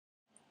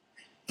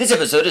This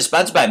episode is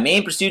sponsored by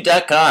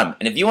MainPursuit.com,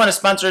 and if you want to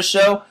sponsor a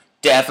show,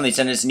 definitely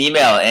send us an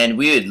email, and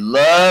we would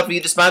love for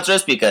you to sponsor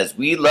us because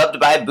we love to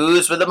buy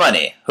booze for the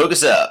money. Hook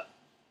us up.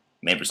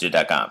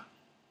 MainPursuit.com.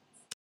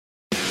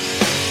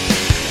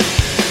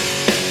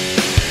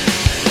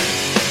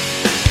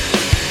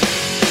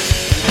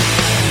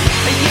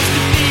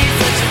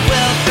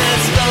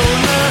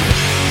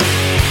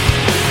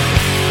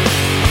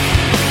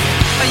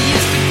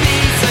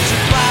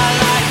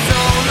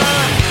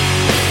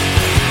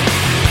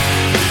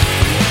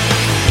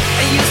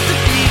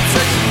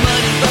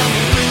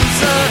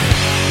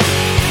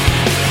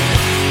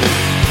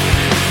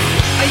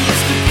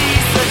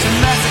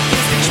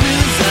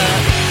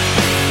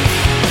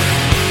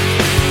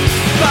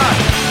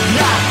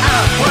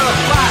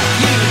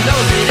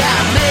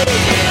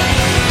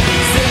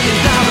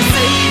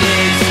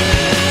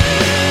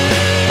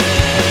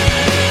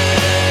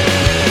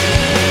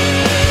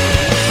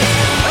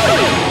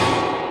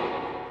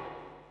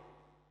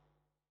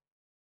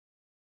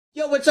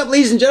 Yo, what's up,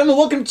 ladies and gentlemen?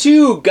 Welcome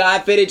to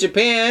Got Faded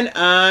Japan.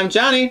 I'm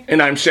Johnny.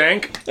 And I'm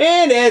Shank.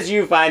 And as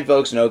you fine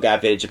folks know, Got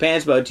Faded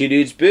Japan's about two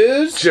dudes,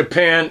 booze,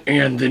 Japan,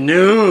 and the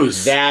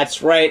news.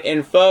 That's right.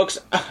 And folks,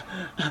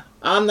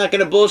 I'm not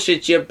going to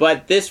bullshit you,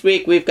 but this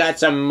week we've got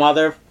some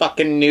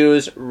motherfucking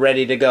news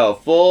ready to go.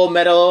 Full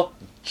Metal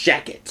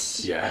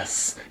Jackets.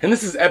 Yes. And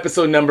this is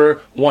episode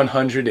number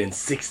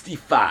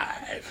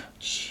 165.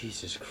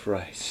 Jesus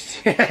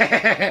Christ.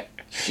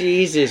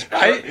 Jesus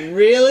Christ.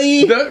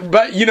 Really?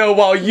 But, you know,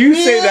 while you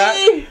say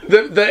that,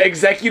 the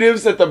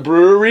executives at the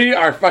brewery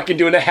are fucking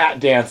doing a hat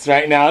dance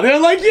right now. They're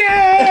like,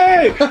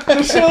 yay!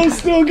 The show's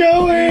still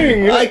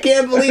going! I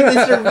can't believe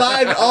they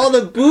survived all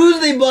the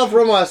booze they bought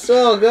from us.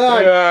 Oh,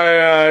 God.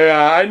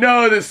 Yeah. I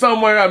know that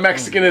somewhere a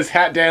Mexican is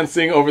hat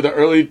dancing over the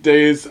early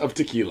days of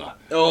tequila.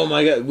 Oh,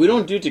 my God. We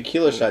don't do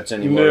tequila shots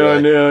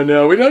anymore.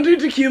 No. We don't do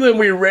tequila, and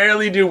we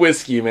rarely do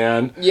whiskey,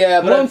 man.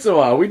 Yeah, but once in a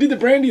while. We did the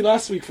brandy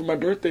last week for my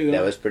birthday, though.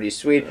 That was pretty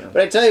sweet.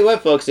 But I tell you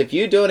what, folks, if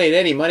you donate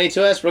any money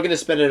to us, we're going to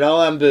spend it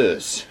all on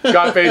booze.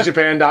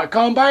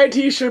 GotFadedJapan.com. Buy a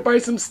t-shirt, buy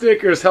some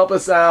stickers, help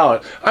us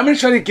out. I'm going to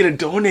try to get a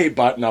donate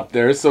button up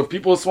there, so if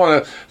people just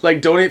want to,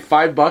 donate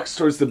 $5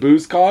 towards the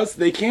booze cause,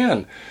 they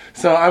can.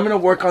 So I'm going to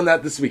work on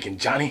that this weekend.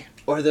 Johnny?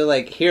 Or they're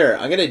like, here,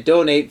 I'm going to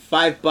donate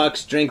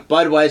 $5, drink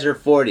Budweiser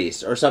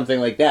 40s, or something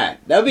like that.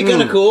 That would be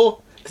kind of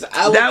cool.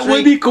 That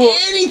would be cool.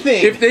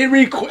 Anything.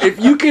 If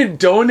you could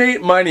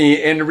donate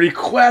money and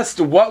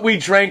request what we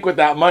drank with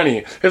that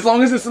money, as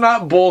long as it's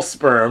not bull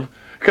sperm,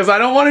 because I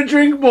don't want to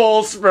drink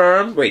bull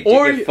sperm. Wait, do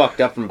you get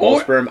fucked up from bull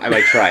sperm? I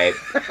might try it.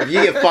 If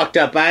you get fucked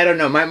up, I don't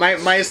know.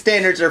 My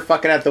standards are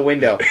fucking out the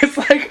window. It's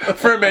like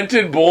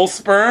fermented bull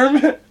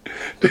sperm.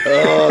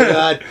 Oh,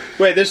 God.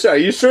 Wait, are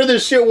you sure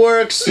this shit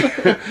works?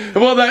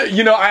 Well,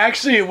 I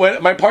actually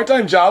went, my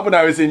part-time job when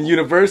I was in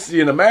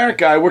university in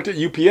America, I worked at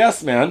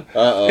UPS, man.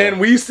 Uh-oh. And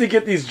we used to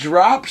get these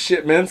drop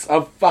shipments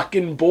of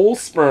fucking bull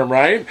sperm,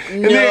 right?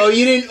 And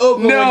you didn't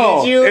open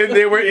one, did you? And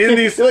they were in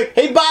these... like,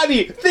 hey,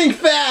 Bobby, think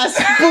fast!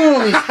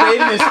 Boom! He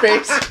sprayed in his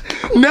face.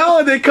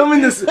 No, they come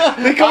in this...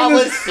 I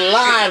was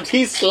slimed.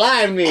 He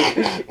slimed me.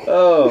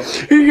 Oh.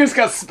 He just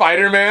got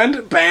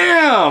Spider-Man.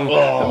 Bam!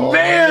 Oh,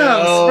 Bam!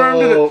 No. Sperm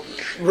to the...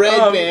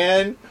 Red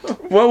man.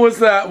 What was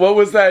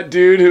that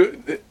dude who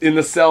in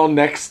the cell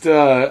next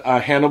to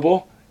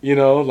Hannibal? You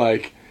know,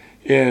 like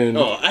in.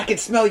 Oh, I can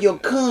smell your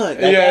cunt.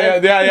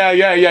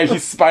 Yeah.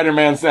 He's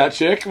Spider-Man's that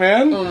chick,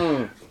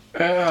 man.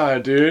 Ah,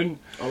 dude.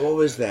 Oh, what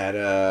was that?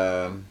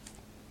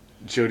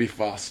 Jodie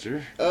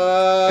Foster.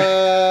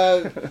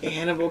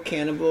 Hannibal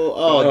Cannibal.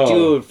 Oh,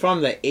 dude,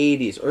 from the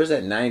 80s. Or is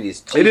that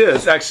 90s? It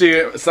is.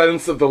 Actually,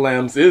 Silence of the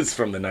Lambs is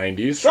from the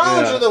 90s.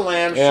 Silence of the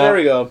Lambs. Yeah. There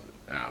we go.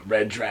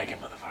 Red Dragon,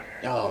 motherfucker.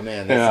 Oh,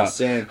 man, that's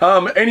insane.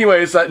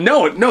 Anyways,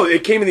 no,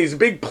 it came in these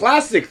big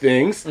plastic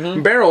things,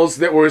 barrels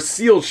that were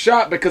sealed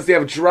shut because they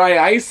have dry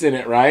ice in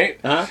it, right?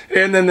 Huh?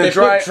 And then they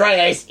put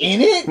dry ice in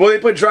it? Well, they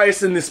put dry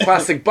ice in this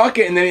plastic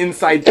bucket, and then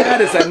inside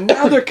that is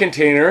another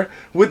container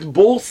with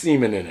bull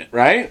semen in it,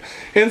 right?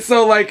 And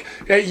so, at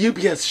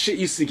UPS, shit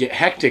used to get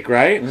hectic,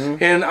 right?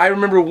 And I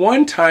remember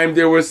one time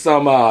there was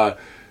some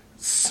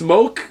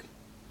smoke,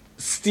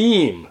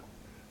 steam,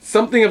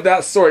 something of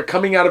that sort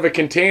coming out of a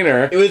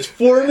container. It was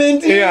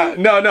fermenting? Yeah,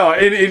 no.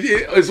 It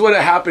is what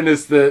happened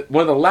is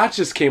one of the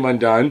latches came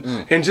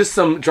undone and just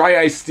some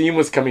dry ice steam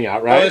was coming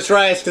out, right? Oh, it's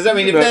dry ice, because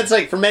if that's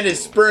like fermented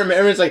sperm,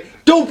 everyone's like,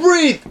 don't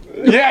breathe!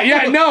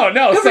 Yeah, no.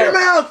 Cover your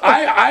mouth!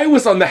 I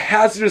was on the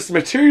hazardous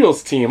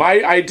materials team.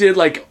 I did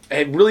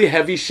really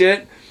heavy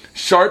shit,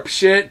 sharp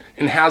shit,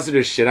 and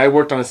hazardous shit. I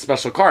worked on a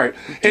special cart.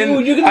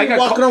 Dude, you're gonna be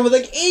walking around with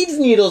AIDS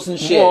needles and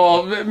shit.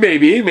 Well,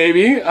 maybe.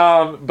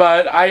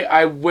 But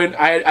I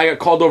got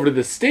called over to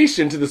the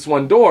station to this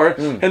one door,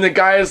 and the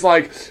guy is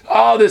like,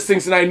 "Oh, this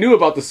thing's," and I knew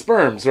about the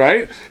sperms,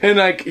 right? And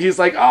he's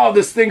like, "Oh,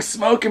 this thing's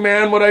smoking,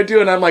 man. What I do?"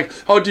 And I'm like,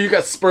 "Oh, dude, you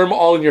got sperm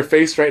all in your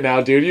face right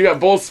now, dude. You got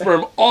bull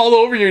sperm all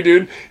over you,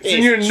 dude. It's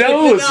in your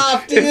nose,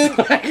 off, dude."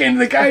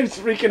 And the guy's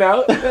freaking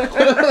out.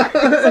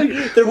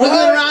 They're rolling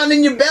around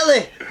in your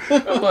belly.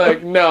 I'm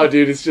like, no,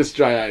 dude, it's just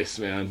dry ice,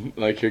 man.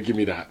 Here, give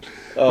me that.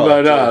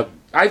 Oh, but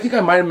I think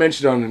I might have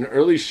mentioned on an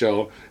early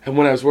show, and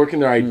when I was working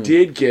there, I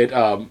did get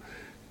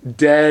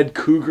dead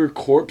cougar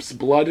corpse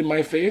blood in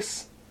my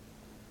face.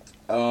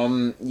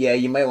 Yeah,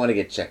 you might want to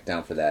get checked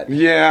down for that.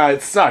 Yeah,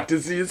 it sucked.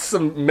 It's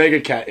some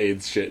mega cat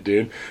AIDS shit,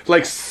 dude.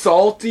 Like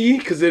salty,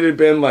 because it had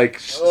been like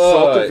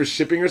salted for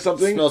shipping or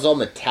something. It smells all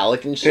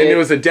metallic and shit. And it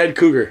was a dead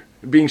cougar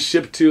being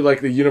shipped to like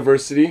the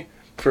university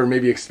for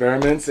maybe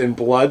experiments, and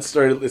blood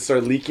started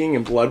leaking,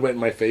 and blood went in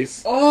my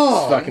face.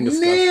 Oh, it's fucking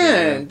disgusting,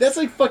 man. That's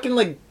like fucking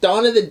like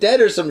Dawn of the Dead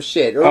or some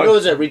shit. Or what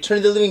was it? Return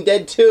of the Living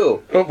Dead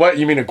 2. What,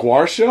 you mean a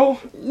Guar show?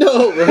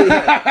 No, or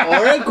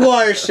a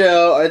Guar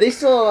show. Are they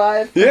still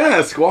alive? Yeah,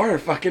 Guar are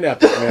fucking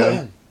epic,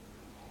 man.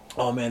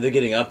 Oh man, they're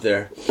getting up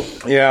there.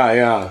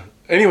 Yeah.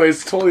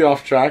 Anyways, totally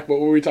off track. What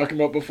were we talking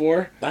about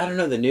before? I don't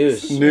know, the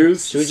news.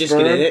 News? Should we just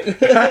get in it?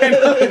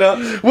 I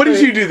know. What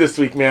did you do this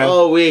week, man?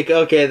 Oh, week.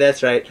 Okay,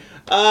 that's right.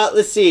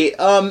 Let's see.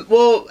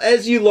 Well,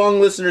 as you long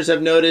listeners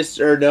have noticed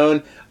or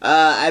known,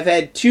 I've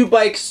had 2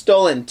 bikes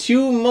stolen.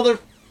 2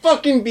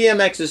 motherfucking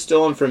BMXs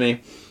stolen from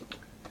me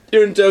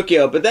here in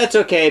Tokyo. But that's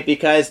okay,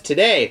 because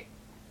today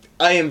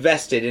I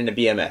invested in a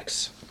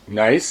BMX.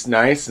 Nice.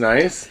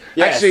 Yes.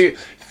 Actually,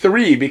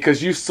 3,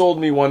 because you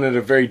sold me one at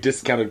a very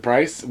discounted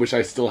price, which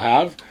I still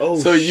have. Oh,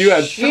 so you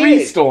had shit.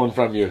 3 stolen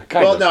from you.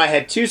 Well, no, I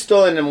had 2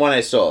 stolen and 1 I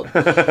sold.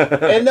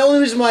 And the only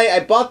reason why I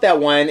bought that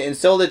one and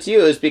sold it to you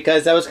is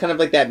because that was kind of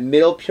like that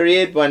middle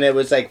period when it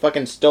was like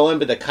fucking stolen,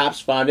 but the cops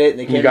found it and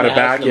they came you got to it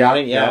the house back, in the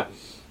morning. Yeah.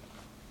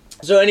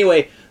 So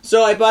anyway,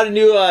 so I bought a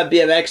new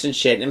BMX and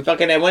shit, and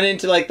fucking I went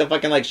into like the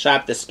fucking like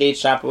shop, the skate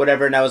shop or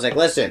whatever, and I was like,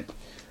 listen,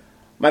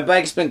 my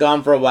bike's been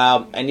gone for a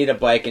while. I need a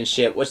bike and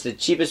shit. What's the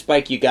cheapest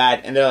bike you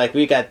got? And they're like,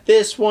 we got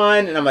this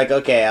one. And I'm like,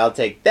 okay, I'll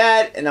take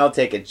that. And I'll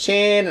take a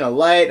chain and a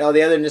light and all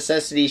the other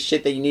necessity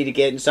shit that you need to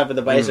get and stuff for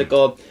the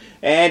bicycle.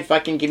 And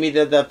fucking give me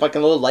the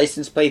fucking little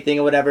license plate thing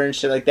or whatever and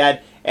shit like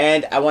that.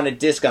 And I want a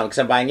discount because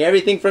I'm buying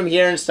everything from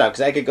here and stuff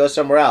because I could go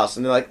somewhere else.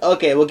 And they're like,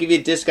 okay, we'll give you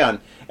a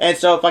discount. And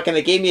so fucking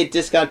they gave me a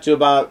discount to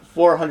about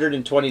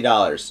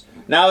 $420.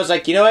 Now I was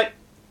like, you know what?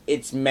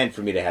 It's meant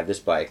for me to have this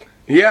bike.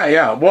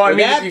 Yeah. Well, I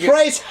mean, that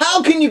price,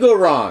 how can you go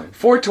wrong?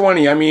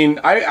 $420. I mean,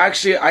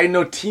 I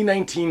know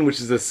T19,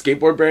 which is a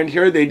skateboard brand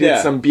here. They did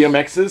some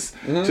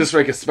BMXs, just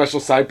like a special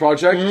side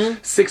project.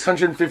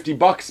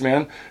 $650,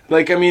 man.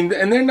 Like, I mean,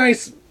 and they're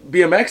nice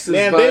BMXs,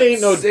 man, but that ain't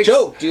no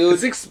joke, dude.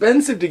 It's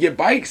expensive to get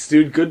bikes,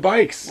 dude. Good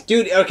bikes,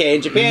 dude. Okay,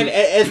 in Japan,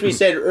 as we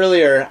said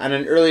earlier on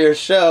an earlier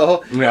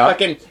show,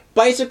 fucking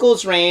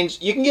bicycles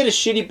range. You can get a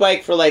shitty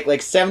bike for like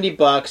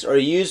 $70, or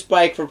a used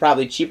bike for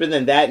probably cheaper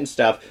than that and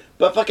stuff.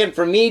 But fucking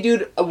for me,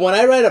 dude, when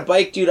I ride a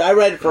bike, dude, I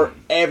ride it for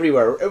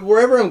everywhere.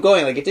 Wherever I'm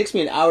going. Like, it takes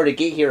me an hour to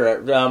get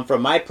here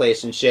from my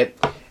place and shit.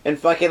 And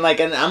fucking, like,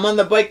 and I'm on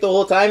the bike the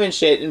whole time and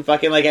shit. And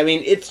fucking, like, I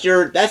mean, that's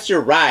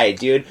your ride,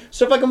 dude.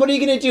 So fucking, what are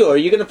you gonna do? Are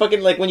you gonna fucking,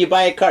 like, when you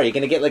buy a car, are you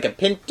gonna get, like, a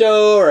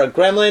Pinto or a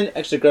Gremlin?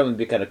 Actually, Gremlin would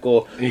be kind of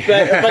cool.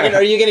 But fucking,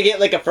 are you gonna get,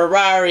 like, a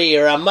Ferrari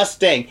or a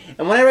Mustang?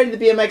 And when I ride the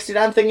BMX, dude,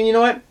 I'm thinking, you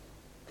know what?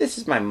 This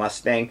is my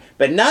Mustang,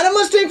 but not a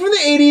Mustang from the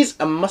 80s,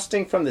 a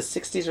Mustang from the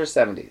 60s or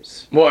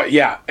 70s. Well,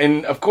 yeah,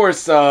 and of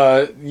course,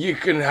 you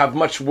can have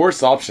much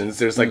worse options.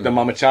 There's like the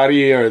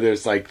Mamachari, or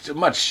there's like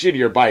much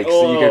shittier bikes.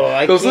 Oh, so you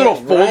can, those little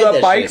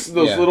fold-up bikes, shit.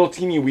 those little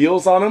teeny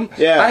wheels on them.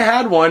 Yeah. I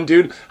had one,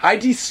 dude. I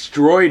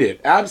destroyed it.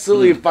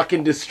 Absolutely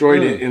fucking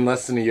destroyed it in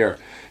less than a year.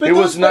 But it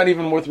was not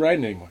even worth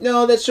riding anymore.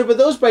 No, that's true. But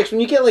those bikes,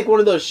 when you get like one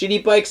of those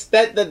shitty bikes,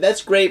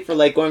 that's great for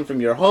like going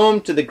from your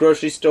home to the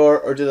grocery store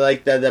or to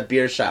like the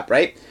beer shop,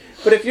 right?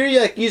 But if you're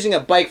like using a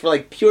bike for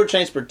like pure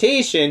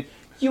transportation,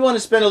 you want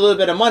to spend a little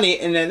bit of money.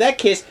 And in that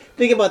case,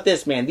 think about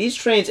this, man. These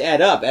trains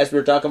add up, as we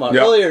were talking about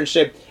earlier and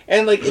shit.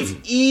 And like it's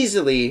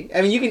easily,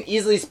 I mean, you can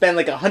easily spend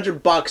like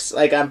 $100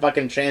 like on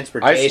fucking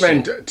transportation. I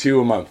spend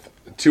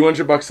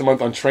 $200 a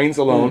month on trains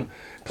alone.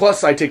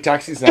 Plus, I take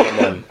taxis now and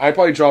then. I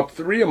probably drop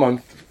 $3 a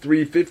month.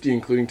 $350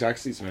 including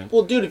taxis, man.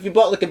 Well, dude, if you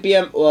bought like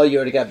a well, you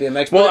already got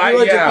BMX. But if you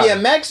went to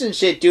BMX and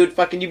shit, dude,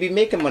 fucking, you'd be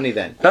making money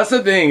then. That's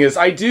the thing is,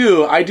 I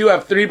do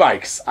have 3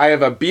 bikes. I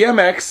have a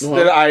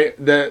BMX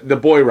that the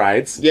boy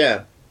rides.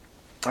 Yeah.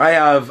 I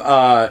have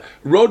a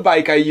road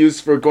bike I use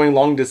for going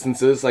long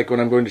distances, like when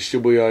I'm going to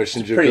Shibuya or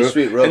Shinjuku. Pretty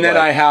sweet road And then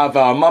bike. I have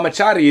a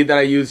Mamachari that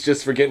I use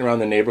just for getting around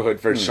the neighborhood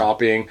for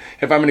shopping.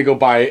 If I'm going to go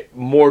buy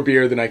more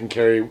beer than I can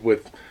carry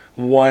with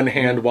one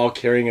hand while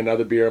carrying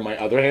another beer in my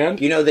other hand.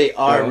 You know, they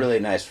are really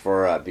nice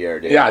for beer,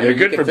 dude. Yeah, they're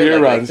good for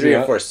beer runs. Like 3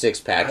 or 4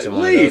 6-packs. At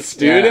least,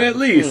 dude. At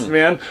least,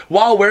 man.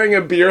 While wearing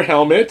a beer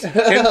helmet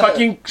and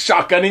fucking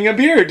shotgunning a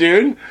beer,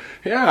 dude.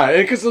 Yeah,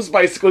 because those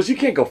bicycles, you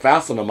can't go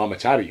fast on a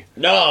Mamachari.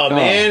 No,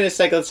 man. It's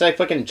like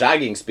fucking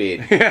jogging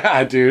speed.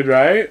 Yeah, dude,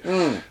 right?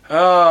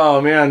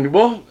 Oh, man.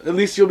 Well, at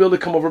least you'll be able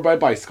to come over by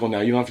bicycle now.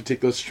 You don't have to take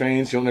those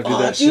trains. You don't have to do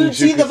that dude,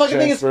 see, the fucking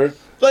transfer. thing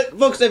is, but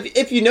folks,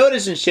 if you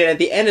notice and shit, at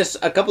the end of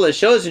a couple of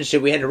shows and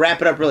shit, we had to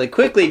wrap it up really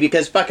quickly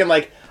because fucking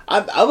like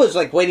I was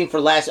like waiting for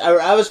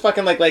I was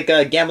fucking like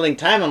gambling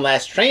time on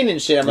last train and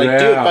shit. I'm like,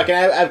 dude, fucking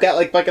I've got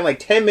like fucking like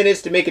 10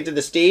 minutes to make it to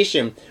the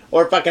station,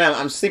 or fucking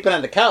I'm sleeping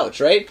on the couch,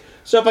 right?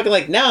 So fucking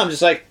like now I'm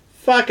just like,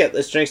 fuck it,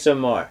 let's drink some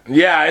more.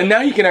 Yeah, and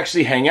now you can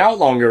actually hang out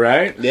longer,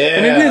 right? Yeah.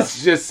 And it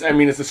is just, I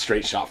mean, it's a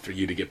straight shot for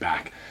you to get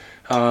back.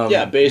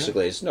 Yeah,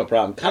 basically, it's no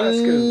problem.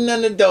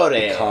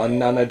 Kananadori.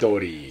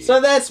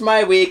 So that's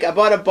my week. I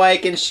bought a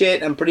bike and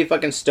shit. I'm pretty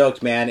fucking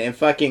stoked, man. And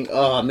fucking,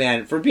 oh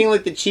man, for being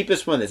like the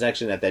cheapest one that's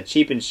actually not that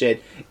cheap and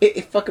shit,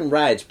 it fucking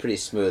rides pretty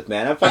smooth,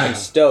 man. I'm fucking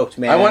stoked,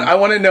 man. I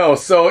want to know,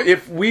 so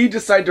if we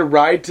decide to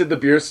ride to the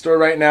beer store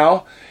right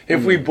now,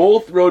 if we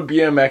both rode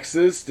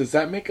BMXs, does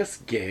that make us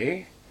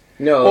gay?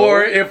 No.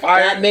 Or if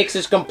that makes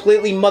us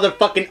completely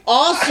motherfucking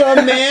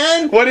awesome,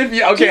 man. What if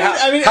you? Okay,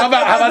 dude, how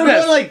about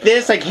this? Going like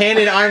this, like hand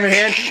in arm in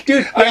hand,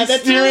 dude. Yeah,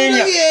 that's steering.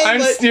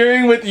 I'm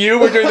steering with you.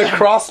 We're doing the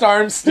crossed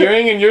arm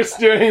steering, and you're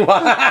steering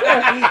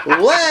left.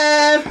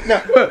 No,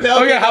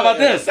 okay, how about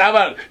this? How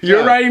about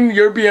you're riding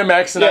your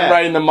BMX and I'm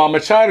riding the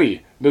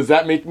mamachari? Does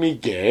that make me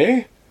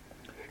gay?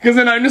 Because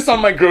then I'm just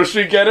on my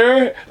grocery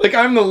getter, like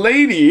I'm the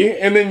lady,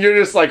 and then you're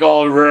just like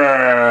all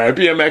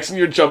BMX and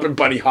you're jumping,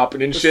 bunny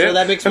hopping and shit. So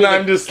that makes me and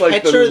I'm just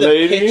like the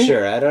lady.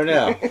 Picture. I don't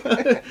know.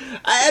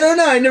 I don't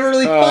know. I never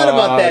really thought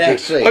about that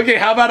actually. Okay,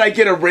 how about I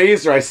get a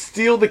razor? I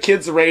steal the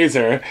kid's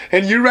razor,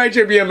 and you ride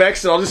your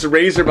BMX, and I'll just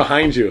razor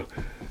behind you.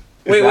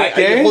 Wait, are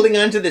you holding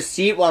onto the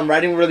seat while I'm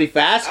riding really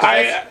fast?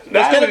 That's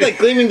kind of like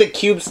Gleaming the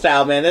Cube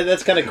style, man.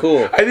 That's kind of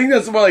cool. I think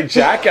that's more like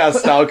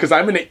Jackass style, because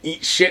I'm going to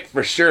eat shit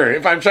for sure.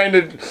 If I'm trying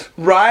to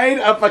ride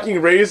a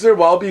fucking razor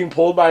while being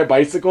pulled by a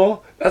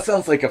bicycle, that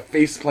sounds like a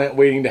faceplant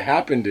waiting to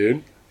happen,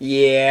 dude.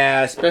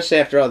 Yeah, especially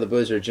after all the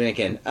booze we're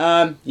drinking.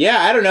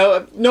 Yeah, I don't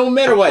know. No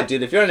matter what,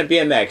 dude, if you're on a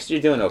BMX,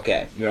 you're doing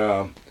okay.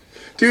 Yeah.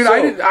 Dude,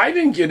 I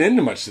didn't get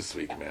into much this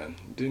week, man.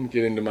 Didn't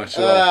get into much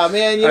at all. Oh,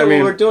 man,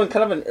 we're doing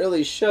kind of an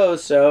early show,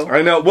 so...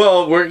 I know.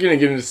 Well, we're going to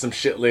get into some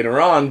shit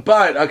later on,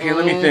 but, okay,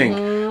 let me think.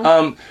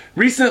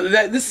 Recently,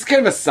 this is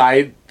kind of a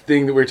side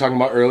thing that we were talking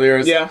about earlier.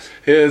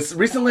 Is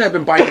recently I've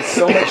been buying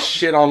so much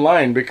shit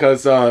online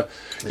because,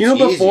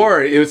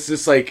 before, it was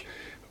just like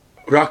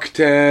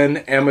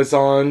Rakuten,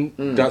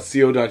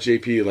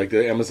 Amazon.co.jp, like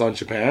the Amazon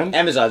Japan.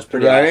 Amazon's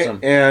pretty awesome.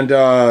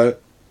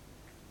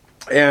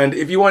 And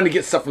if you wanted to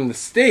get stuff from the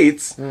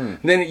States,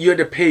 then you had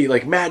to pay,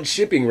 like, mad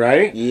shipping,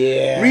 right?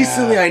 Yeah.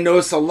 Recently, I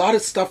noticed a lot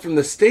of stuff from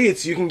the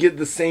States you can get at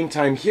the same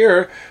time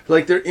here.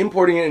 Like, they're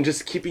importing it and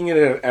just keeping it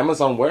at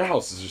Amazon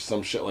warehouses or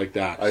some shit like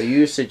that. Are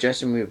you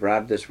suggesting we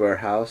rob this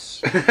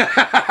warehouse? And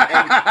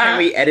can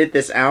we edit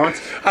this out?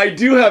 I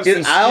do have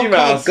some scheme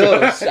outs.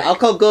 I'll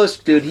call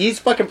Ghost, dude. He's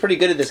fucking pretty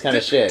good at this kind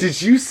of shit.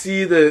 Did you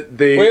see that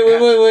they...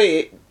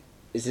 Wait.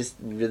 Is this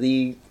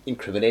really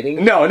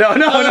incriminating? No.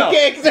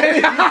 Okay,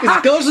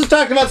 because Ghost was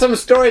talking about some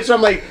stories, so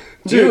I'm like,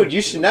 dude,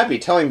 you should not be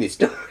telling these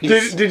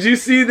stories. Did you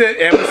see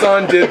that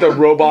Amazon did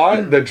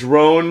the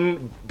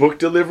drone book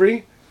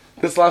delivery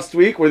this last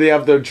week, where they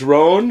have the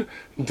drone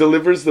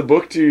delivers the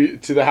book to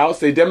the house?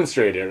 They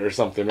demonstrate it or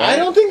something, right? I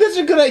don't think that's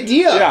a good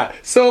idea. Yeah.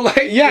 So,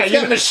 like, yeah. You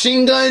got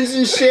machine guns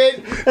and shit.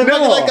 And fucking,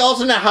 like, all of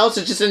a sudden the house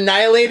is just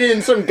annihilated,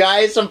 and some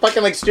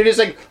fucking, like, studio's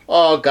like,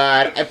 oh,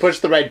 God, I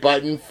pushed the right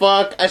button.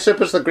 Fuck, I should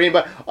push the green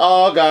button.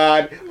 Oh,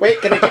 God. Wait,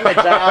 can I get my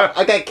job?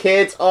 I got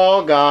kids.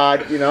 Oh,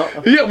 God,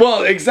 Yeah,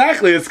 well,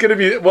 exactly. It's going to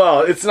be,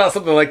 well, it's not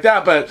something like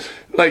that, but,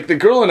 like, the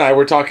girl and I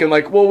were talking,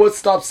 like, well, what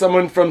stops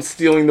someone from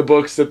stealing the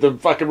books that the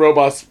fucking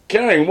robot's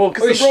carrying? Well,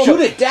 because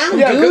shoot it down,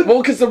 dude.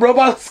 Well, because the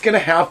robot's going to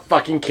have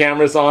fucking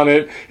cameras on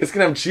it. It's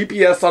going to have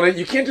GPS on it.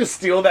 You can't just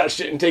steal that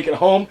shit and take it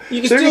home.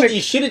 You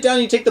shoot it down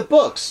and you take the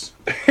books.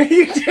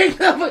 You take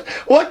that book.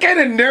 What kind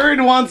of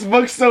nerd wants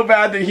books so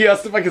bad that he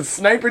has to fucking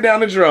sniper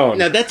down a drone?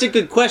 Now, that's a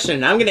good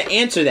question. I'm going to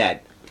answer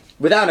that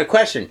without a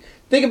question.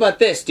 Think about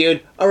this,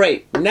 dude. All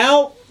right,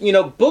 now,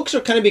 books are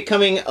kind of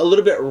becoming a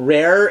little bit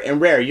rarer and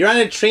rarer. You're on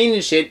a train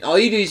and shit, all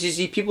you do is you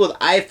see people with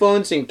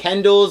iPhones and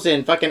Kindles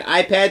and fucking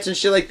iPads and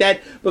shit like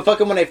that. But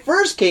fucking when I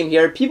first came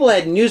here, people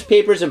had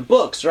newspapers and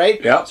books,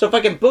 right? Yeah. So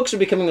fucking books are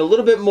becoming a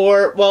little bit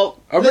more,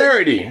 a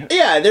rarity.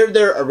 Yeah,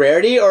 they're a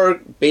rarity or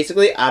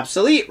basically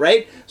obsolete,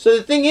 right? So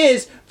the thing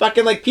is,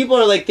 fucking like people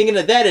are like thinking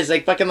of that as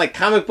like fucking like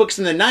comic books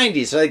in the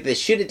 90s. So like they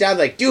shoot it down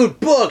like, dude,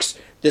 books!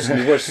 This is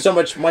going to be worth so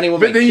much money when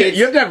my kids...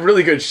 You have to have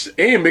really good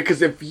aim,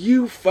 because if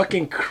you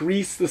fucking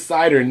crease the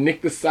side or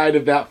nick the side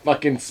of that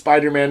fucking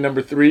Spider-Man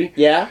number 3...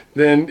 Yeah?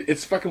 Then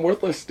it's fucking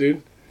worthless,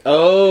 dude.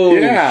 Oh,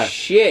 yeah.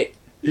 Shit.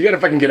 You gotta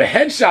fucking get a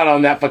headshot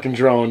on that fucking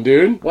drone,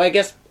 dude. Well, I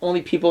guess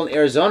only people in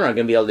Arizona are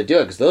gonna be able to do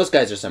it, because those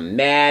guys are some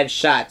mad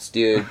shots,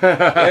 dude.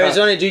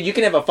 Arizona, dude, you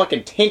can have a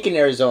fucking tank in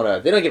Arizona.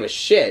 They don't give a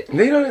shit.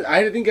 They don't.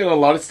 I think in a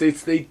lot of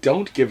states they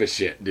don't give a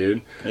shit,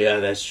 dude.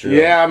 Yeah, that's true.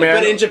 Yeah, man.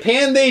 But in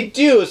Japan they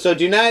do, so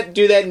do not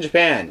do that in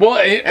Japan.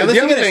 Well,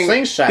 the other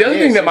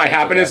thing that might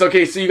happen is,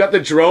 okay, so you got the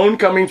drone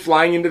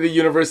flying into the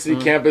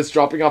university campus,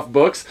 dropping off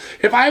books.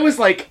 If I was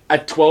like a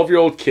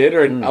 12-year-old kid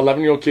or an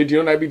 11-year-old kid, you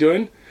know what I'd be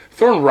doing?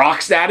 Throwing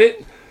rocks at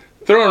it.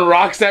 throwing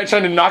rocks at it,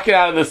 trying to knock it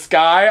out of the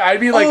sky. I'd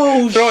be like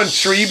throwing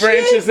tree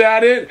branches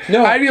at it.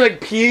 No. I'd be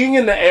like peeing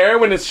in the air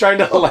when it's trying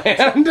to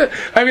land.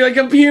 I'd be like,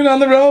 I'm peeing on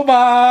the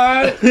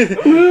robot. Dude,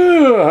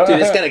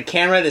 it's got a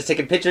camera that's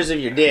taking pictures of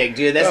your dick,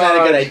 dude. That's not a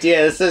good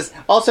idea. This is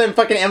all of a sudden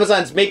fucking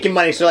Amazon's making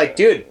money, so they're like,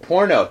 dude,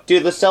 porno.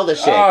 Dude, let's sell this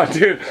shit. Oh,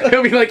 dude.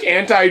 It'll be like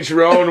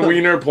anti-drone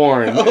wiener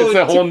porn. It's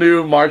a whole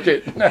new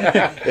market.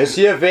 Is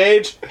he of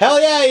age? Hell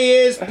yeah, he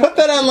is. Put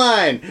that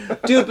online.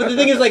 Dude, but the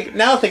thing is, like,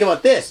 now think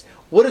about this.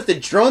 What if the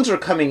drones were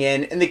coming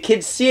in and the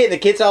kids see it and the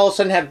kids all of a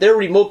sudden have their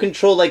remote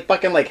control like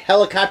fucking like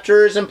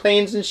helicopters and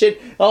planes and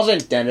shit? All of a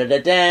sudden, all of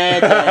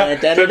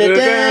a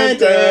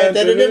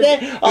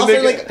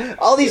sudden, like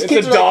all these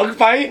kids it's a are dog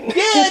fight?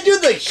 yeah,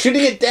 dude, like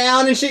shooting it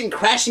down and shit and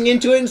crashing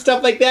into it and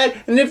stuff like that.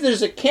 And if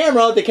there's a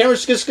camera, the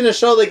camera's just gonna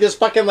show like this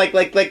fucking like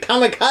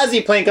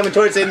kamikaze plane coming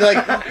towards it and they're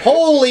like,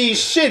 holy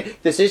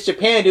shit, this is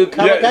Japan, dude.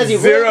 Kamikaze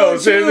zero.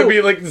 So there'd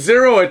be like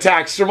zero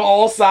attacks from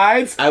all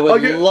sides. I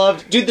would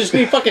love, dude. There's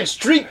gonna be fucking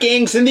street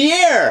gangs in the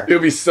air. It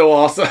would be so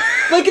awesome.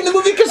 Like in the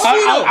movie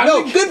Casino.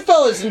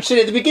 Goodfellas and shit.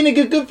 At the beginning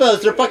of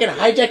Goodfellas, they're fucking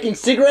hijacking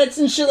cigarettes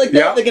and shit like that.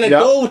 Yep, They're gonna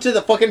go to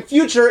the fucking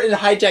future and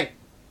hijack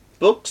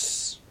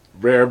books.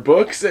 Rare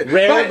books. Books.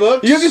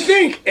 You have to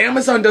think,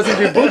 Amazon doesn't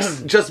do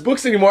books, just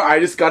books anymore. I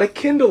just got a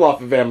Kindle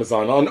off of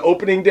Amazon on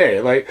opening day,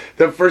 like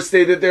the first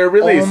day that they're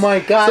released. Oh my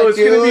god, so it's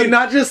dude. going to be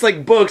not just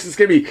like books, it's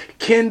going to be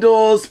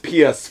Kindles,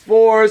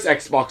 PS4s,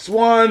 Xbox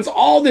Ones,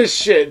 all this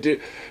shit,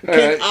 dude.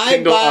 Can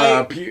I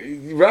buy...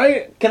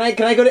 right? Can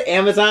I go to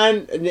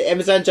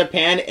Amazon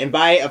Japan and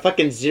buy a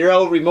fucking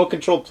zero remote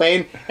control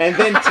plane and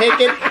then take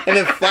it and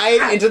then fly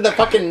it into the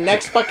fucking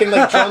next fucking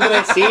like drone that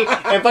I see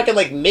and fucking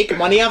like make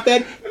money off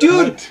that?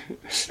 Dude,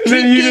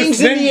 street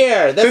gangs in the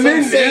air. That's what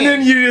I'm saying.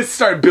 And then you just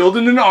start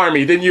building an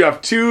army. Then you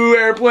have 2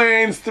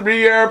 airplanes,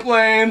 3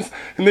 airplanes,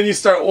 and then you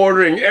start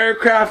ordering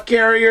aircraft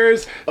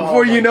carriers.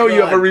 Before you know,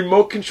 you have a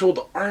remote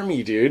controlled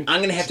army, dude.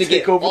 I'm gonna have to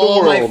get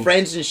all my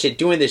friends and shit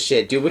doing this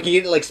shit, dude. We can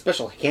get like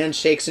special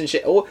handshakes and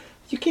shit. Oh,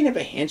 you can't have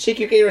a handshake.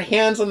 You get your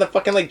hands on the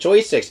fucking like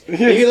joysticks.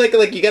 You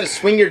like you got to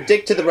swing your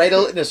dick to the right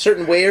in a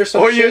certain way or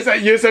something. Or you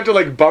just have to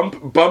like bump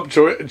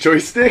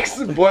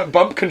joysticks,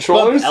 bump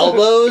controllers,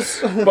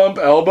 bump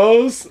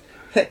elbows.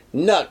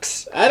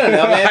 Nux. I don't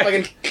know, man.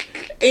 Fucking.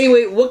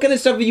 Anyway, what kind of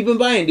stuff have you been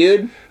buying,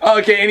 dude?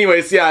 Okay,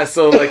 anyways, yeah,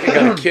 so like I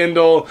got a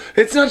Kindle.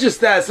 It's not just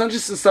that. It's not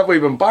just the stuff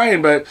we've been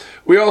buying, but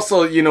we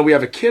also, we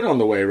have a kid on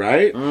the way,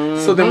 right?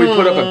 Mm-hmm. So then we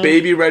put up a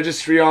baby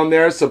registry on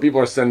there, so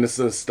people are sending us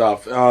this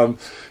stuff.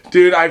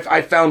 Dude,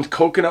 I found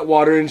coconut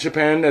water in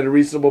Japan at a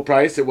reasonable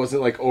price. It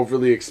wasn't like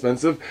overly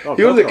expensive. You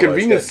go to the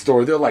convenience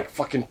store, they're like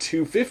fucking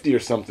 $2.50 or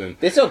something.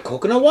 They sell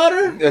coconut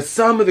water? At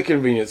some of the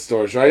convenience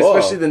stores, right? Whoa.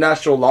 Especially the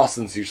National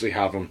Lawsons usually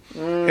have them.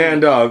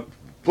 And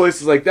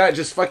places like that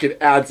just fucking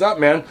adds up,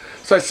 man.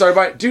 So I started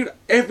buying. Dude,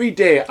 every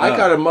day I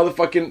got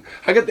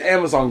the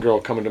Amazon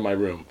girl coming to my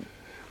room.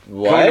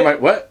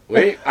 What?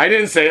 Wait, I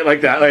didn't say it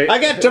like that. Like, I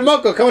got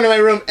Tomoko coming to my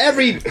room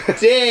every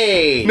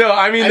day. No,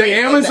 I mean the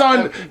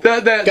Amazon,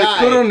 the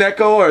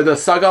Kuroneko or the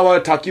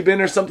Sagawa Takubin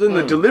or something,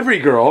 the delivery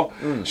girl,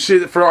 she,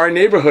 for our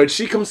neighborhood,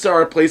 she comes to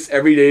our place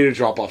every day to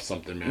drop off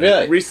something, man.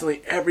 Really?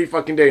 Recently, every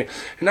fucking day.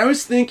 And I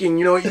was thinking,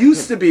 it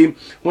used to be,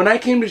 when I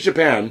came to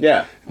Japan,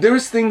 there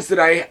was things that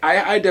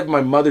I'd have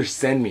my mother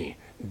send me.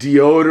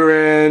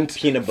 Deodorant,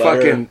 peanut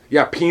butter,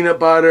 peanut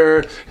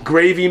butter,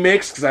 gravy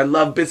mix, because I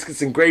love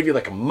biscuits and gravy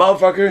like a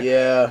motherfucker.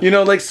 Yeah,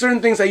 like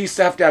certain things I used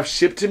to have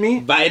shipped to me.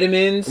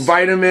 Vitamins,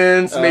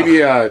 maybe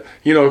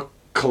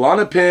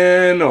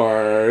Klonopin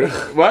or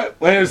what?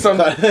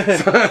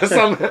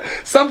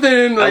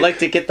 Something. Like, I like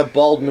to get the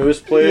bald moose,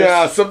 please.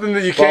 Yeah, something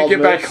that you can't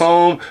get back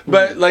home.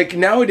 But like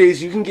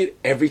nowadays, you can get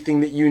everything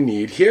that you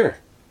need here.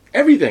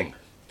 Everything.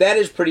 That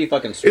is pretty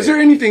fucking sweet. Is there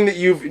anything that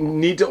you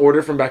need to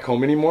order from back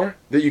home anymore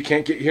that you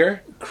can't get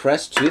here?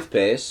 Crest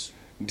toothpaste.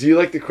 Do you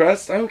like the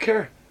Crest? I don't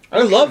care.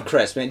 I love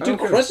Crest, man. Dude,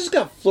 Crest has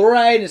got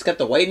fluoride and it's got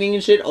the whitening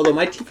and shit. Although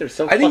my teeth are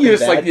so fucking bad. I think you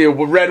just like the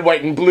red,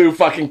 white, and blue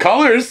fucking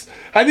colors.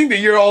 I think that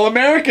you're all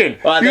American.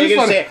 Well, I think you're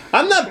going to say,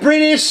 I'm not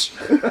British.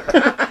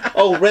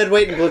 Oh, red,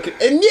 white, and blue.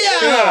 And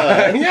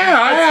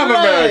I am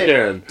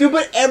American. Dude,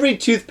 but every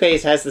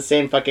toothpaste has the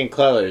same fucking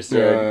colors,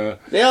 dude.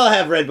 They all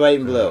have red, white,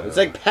 and blue. It's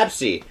like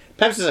Pepsi.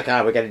 Pepsi's like,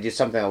 we got to do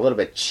something a little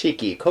bit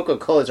cheeky.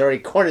 Coca-Cola's already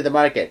cornered the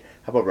market.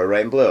 How about red,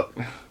 white, and blue?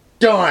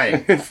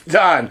 Done. It's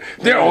done.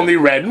 They're only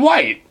red and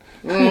white.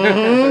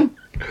 Mm-hmm.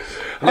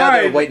 Now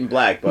they're white and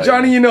black. But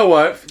Johnny, you know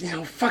what?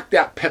 Fuck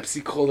that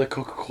Pepsi Cola,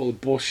 Coca-Cola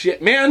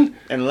bullshit, man.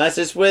 Unless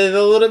it's with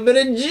a little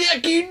bit of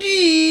Jackie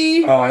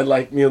D. Oh, I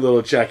like me a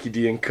little Jackie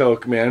D and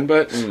Coke, man.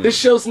 But this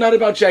show's not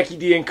about Jackie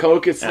D and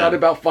Coke. It's not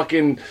about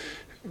fucking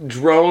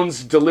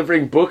drones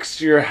delivering books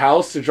to your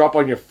house to drop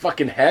on your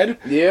fucking head.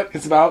 Yep.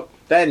 It's about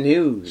bad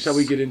news. Shall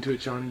we get into it,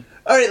 Johnny?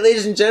 Alright,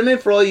 ladies and gentlemen,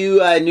 for all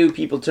you new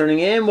people turning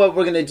in, what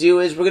we're going to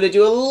do is we're going to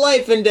do a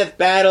life and death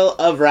battle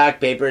of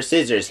rock, paper,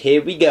 scissors.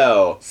 Here we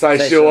go.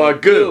 Saisho wa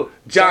goo,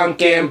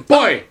 janken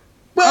boy.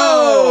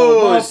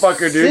 Whoa!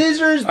 Motherfucker, dude.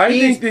 Scissors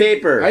beats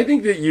paper. I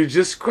think that you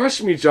just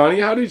crushed me, Johnny.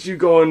 How did you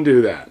go and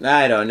do that?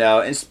 I don't know.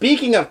 And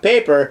speaking of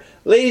paper,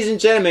 ladies and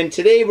gentlemen,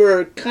 today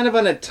we're kind of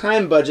on a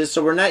time budget,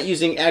 so we're not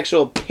using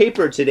actual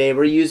paper today.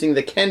 We're using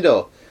the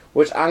Kindle,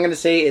 which I'm going to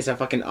say is a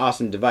fucking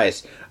awesome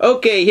device.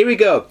 Okay, here we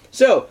go.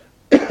 So,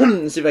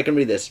 let's see if I can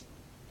read this.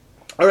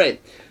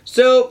 Alright,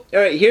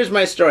 here's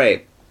my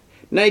story.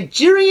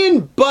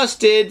 Nigerian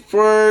busted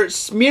for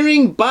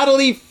smearing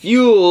bodily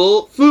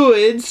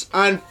fluids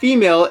on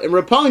female in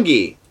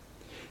Roppongi.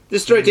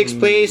 This story takes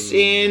place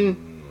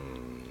in...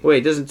 Wait,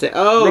 it doesn't say...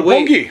 Oh,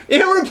 Roppongi. wait.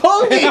 In Roppongi!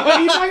 What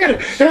are you talking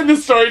about? And the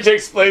story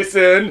takes place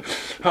in...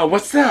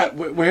 what's that?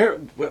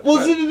 Where?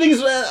 Well, see, the thing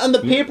is, on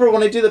the paper,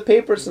 when I do the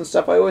papers and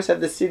stuff, I always have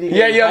the city.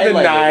 Yeah, you have the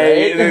night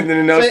right? and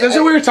the notes. That's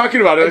what we were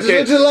talking about. I just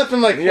looked to the left and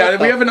I'm like... Yeah,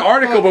 we have an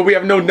article, but we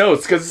have no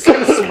notes, because it's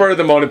kind of spur of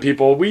the moment,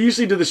 people. We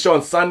usually do the show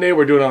on Sunday.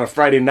 We're doing it on a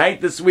Friday night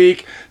this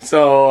week.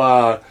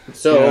 So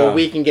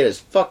we can get as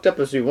fucked up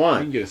as we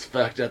want. We can get as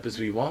fucked up as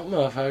we want,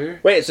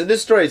 motherfucker. Wait, so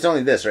this story is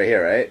only this right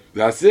here, right?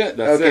 That's it.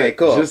 That's it. Okay,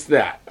 cool. Just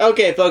that.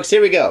 Okay, folks,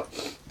 here we go.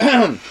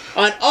 On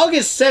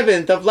August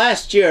 7th of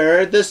last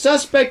year, the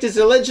suspect is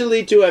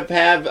allegedly to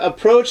have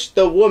approached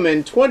the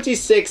woman,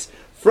 26,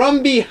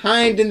 from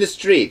behind in the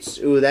streets.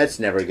 Ooh, that's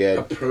never good.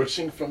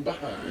 Approaching from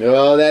behind.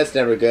 Oh, that's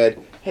never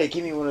good. Hey,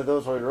 give me one of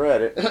those while you're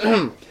at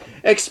it.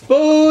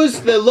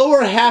 Exposed the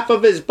lower half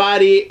of his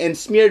body and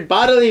smeared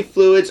bodily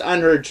fluids on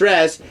her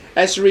dress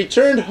as she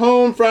returned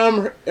home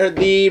from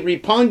the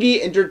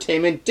Roppongi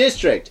Entertainment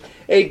District.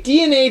 A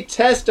DNA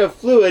test of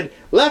fluid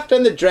left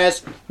on the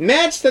dress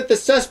matched that the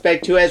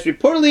suspect, who has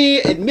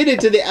reportedly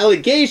admitted to the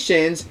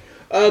allegations.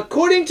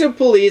 According to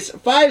police,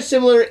 5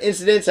 similar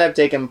incidents have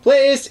taken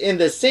place in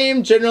the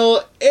same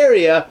general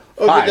area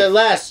over the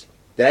last...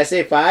 Did I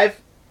say 5?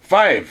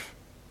 5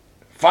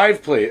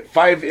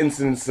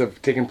 incidents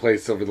have taken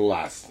place over the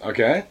last,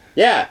 okay?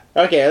 Yeah.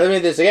 Okay, let me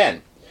read this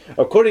again.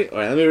 Let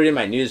me read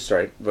my news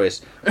story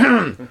voice.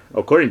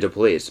 According to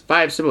police,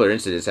 5 similar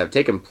incidents have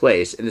taken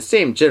place in the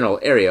same general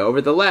area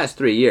over the last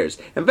 3 years.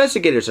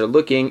 Investigators are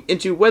looking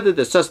into whether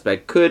the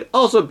suspect could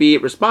also be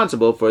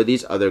responsible for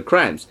these other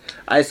crimes.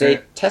 I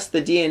say, test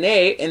the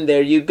DNA, and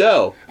there you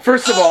go.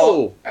 First of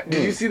all,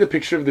 did you see the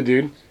picture of the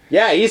dude?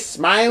 Yeah, he's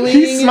smiling.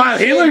 He's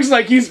smiling. He looks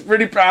like he's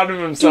pretty proud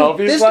of himself.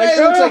 Dude, he's this like,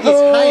 guy looks like he's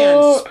high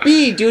on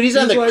speed, dude. He's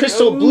on the like,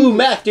 crystal blue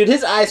meth, dude.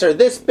 His eyes are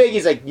this big.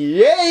 He's like,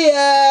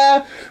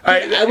 yeah.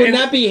 I would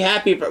not be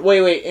happy for...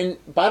 Wait. In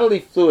bodily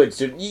fluids,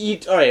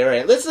 dude. All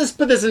right. Let's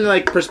put this in,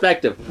 like,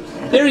 perspective.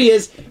 There he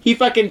is. He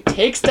fucking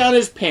takes down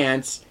his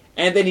pants,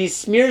 and then he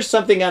smears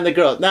something on the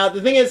girl. Now,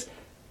 the thing is...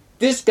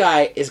 This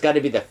guy has got to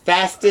be the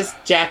fastest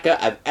jacker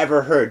I've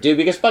ever heard, dude.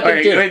 Because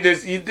fucking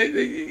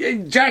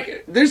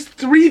Jack, there's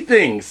 3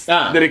 things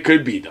that it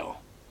could be, though.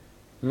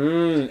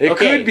 It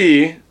could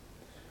be.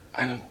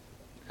 I don't.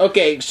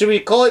 Okay, should we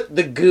call it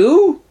the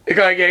goo?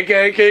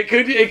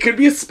 It could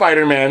be a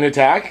Spider-Man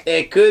attack.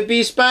 It could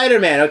be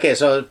Spider-Man. Okay,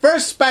 so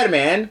first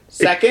Spider-Man,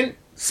 second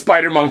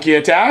Spider Monkey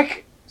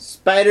attack.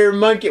 Spider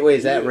Monkey. Wait,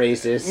 is that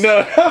racist?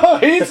 No,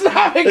 it's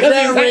not. Is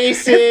that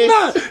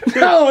racist?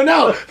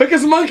 No,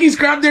 because monkeys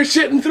grab their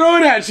shit and throw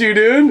it at you,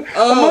 dude.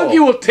 Oh. A monkey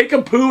will take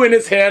a poo in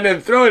his hand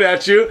and throw it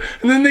at you,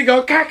 and then they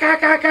go ka ka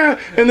ka ka,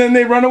 and then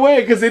they run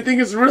away because they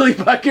think it's really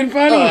fucking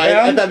funny.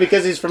 Man. I thought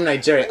because he's from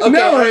Nigeria. Okay,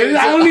 no, right,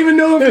 I don't even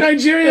know if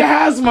Nigeria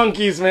has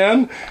monkeys,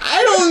 man.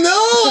 I don't know.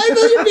 I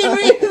thought you'd be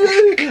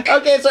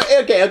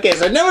racist. Okay.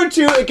 So number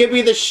 2, it could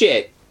be the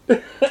shit.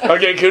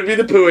 Okay, it could be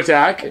the poo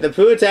attack. The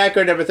poo attack,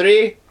 or number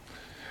 3.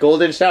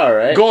 Golden shower,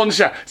 right? Golden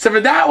shower. So for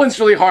that one's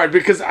really hard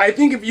because I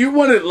think if you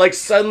want to like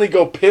suddenly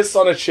go piss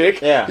on a chick,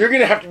 you're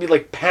gonna have to be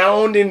like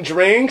pounding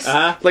drinks,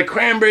 like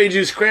cranberry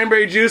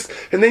juice,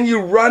 and then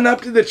you run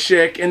up to the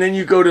chick and then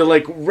you go to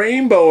like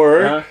rainbow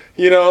her,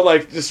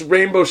 like just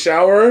rainbow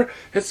shower.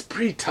 It's a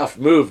pretty tough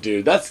move,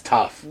 dude. That's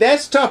tough.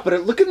 That's tough.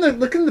 But look in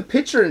the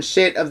picture and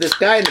shit of this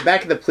guy in the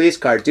back of the police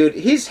car, dude.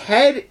 His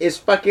head is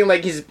fucking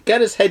like he's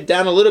got his head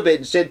down a little bit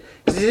and shit.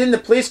 Because he's in the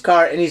police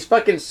car and he's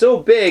fucking so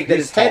big that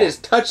his head is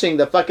touching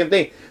the fucking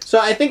thing. So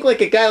I think like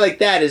a guy like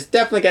that is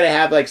definitely got to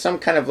have like some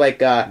kind of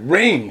like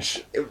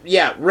range.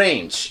 Yeah,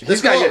 range.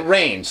 Let's call it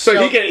range.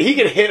 So he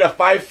could hit a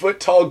 5 foot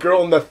tall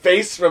girl in the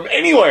face from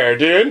anywhere,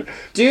 dude.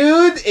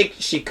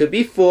 She could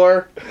be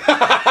 4.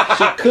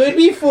 She could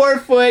be 4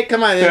 foot.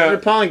 Come on, it's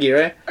Roppongi,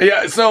 right?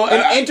 Yeah. So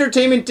an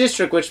entertainment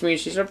district, which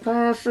means she's a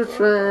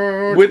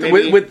prostitute.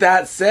 With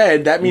that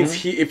said, that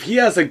means if he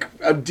has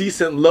a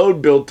decent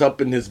load built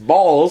up in his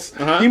balls,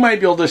 he might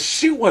be able to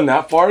shoot one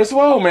that far as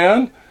well,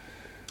 man.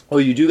 Oh,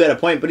 you do got a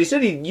point, but he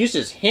said he used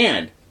his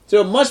hand, so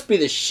it must be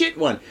the shit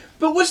one.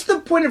 But what's the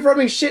point of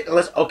rubbing shit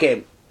unless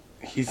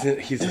he's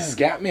a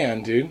scat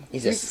man, dude.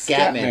 He's a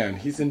scat man.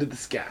 He's into the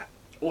scat.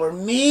 Or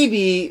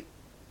maybe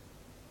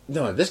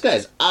no, this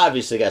guy's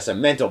obviously got some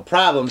mental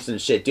problems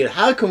and shit, dude.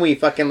 How can we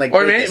fucking like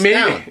break this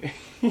down?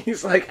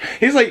 He's like,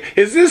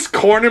 is this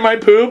corn in my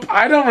poop?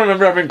 I don't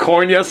remember having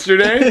corn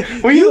yesterday.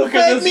 Will you look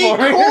at this me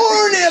for me?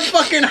 corn in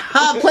fucking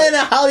Planet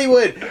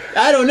Hollywood.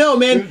 I don't know,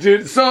 man.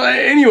 Dude, so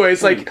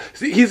anyways, like,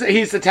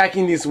 he's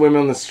attacking these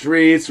women on the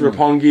streets,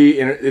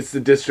 Roppongi, and it's the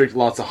district,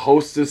 lots of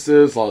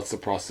hostesses, lots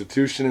of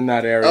prostitution in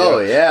that area. Oh,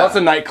 yeah. Lots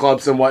of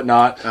nightclubs and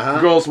whatnot.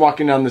 Girls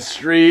walking down the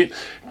street.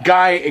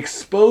 Guy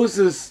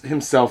exposes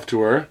himself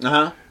to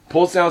her.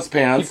 Pulls down his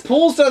pants. He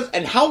pulls down,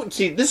 and this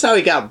is how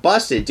he got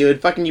busted,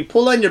 dude. Fucking, you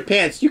pull on your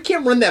pants. You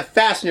can't run that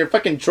fast, and your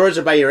fucking drawers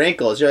are by your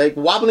ankles. You're like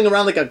wobbling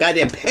around like a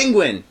goddamn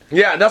penguin.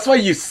 Yeah, that's why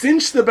you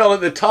cinch the belt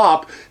at the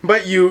top,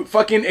 but you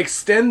fucking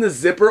extend the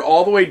zipper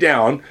all the way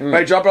down.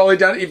 Right, drop it all the way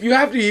down. If you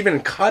have to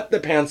even cut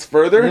the pants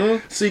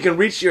further, so you can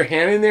reach your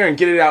hand in there and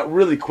get it out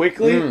really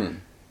quickly.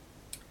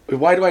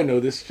 Why do I know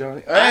this,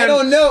 Johnny? I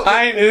don't know.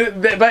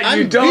 But I'm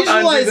you don't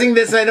visualizing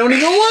this. I don't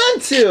even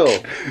want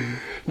to.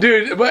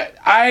 Dude, but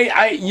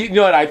you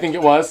know what I think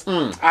it was?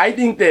 I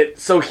think that,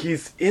 so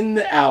he's in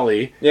the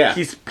alley,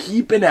 he's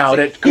peeping out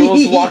at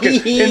girls walking,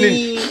 and then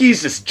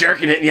he's just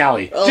jerking it in the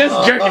alley.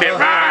 Just jerking it.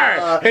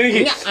 And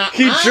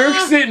he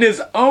jerks it in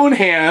his own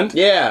hand,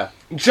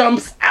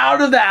 jumps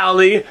out of the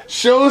alley,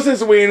 shows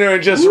his wiener,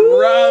 and just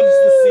rubs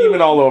the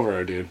semen all over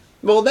her, dude.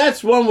 Well,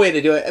 that's one way to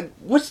do it.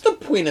 What's the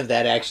point of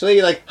that, actually?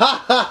 You're like,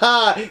 ha, ha,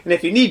 ha. And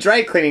if you need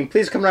dry cleaning,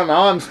 please come around my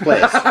mom's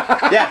place.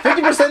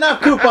 50%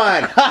 off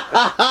coupon. Ha,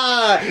 ha,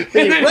 ha.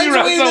 Then he runs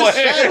away in the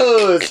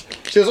shadows.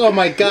 She goes, oh,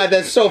 my God,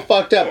 that's so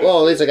fucked up. Oh,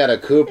 at least I got a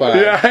coupon.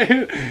 Yeah,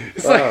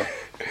 it's like...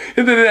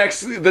 And then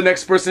the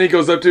next person he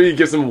goes up to, he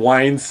gives him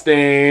wine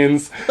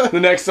stains. The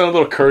next one, a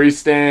little curry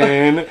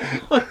stain.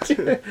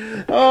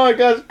 Oh, my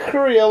God,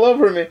 curry all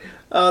over me.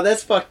 Oh,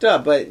 that's fucked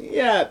up. But,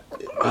 yeah.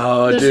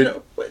 Oh, dude.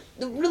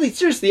 Really,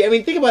 seriously, I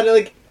mean, think about it,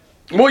 like...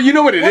 Well, you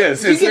know what it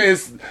is.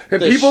 It's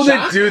people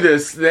that do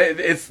this,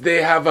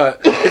 they have a...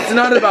 It's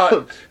not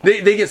about...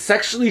 They get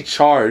sexually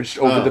charged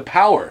over the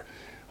power.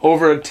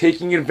 Over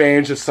taking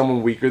advantage of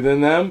someone weaker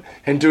than them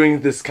and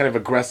doing this kind of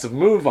aggressive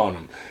move on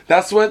them.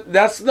 That's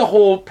the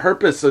whole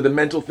purpose of the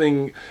mental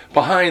thing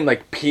behind,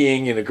 like,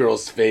 peeing in a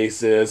girl's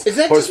faces. Is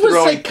that just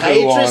what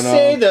psychiatrists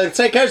say? The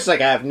psychiatrist's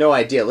like, I have no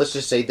idea. Let's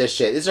just say this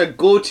shit. It's our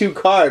go-to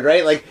card,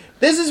 right? Like,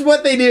 this is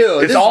what they do.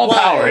 It's all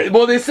power.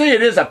 Well, they say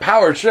it is a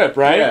power trip,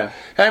 right? Yeah.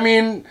 I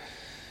mean,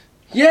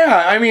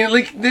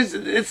 like,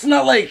 it's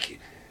not like...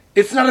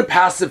 It's not a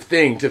passive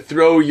thing to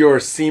throw your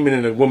semen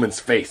in a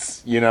woman's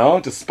face, you know?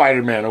 To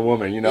Spider-Man a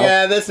woman, you know?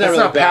 Yeah, that's not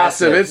really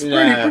passive. It's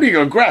pretty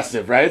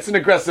aggressive, right? It's an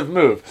aggressive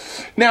move.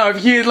 Now, if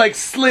he had, like,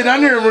 slid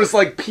under and was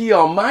like, pee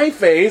on my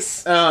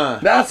face,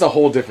 that's a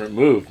whole different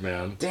move,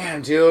 man.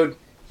 Damn, dude.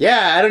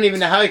 Yeah, I don't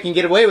even know how I can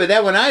get away with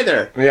that one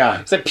either.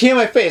 Yeah. It's like, pee on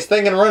my face, then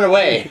I'm gonna run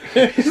away.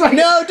 He's like,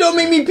 no, don't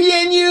make me pee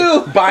on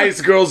you!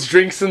 Buys girls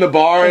drinks in the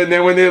bar, and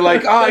then when they're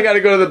like, oh, I gotta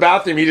go to the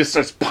bathroom, he just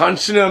starts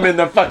punching them in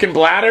the fucking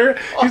bladder.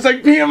 He's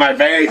like, pee on my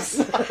face!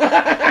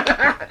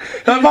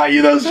 I'll buy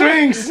you those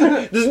drinks!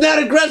 This is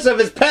not aggressive,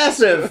 it's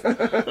passive!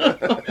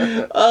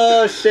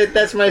 Oh, shit,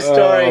 that's my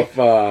story. Oh,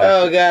 fuck.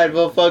 Oh, God.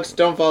 Well, folks,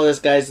 don't follow this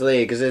guy's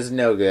lead, because it's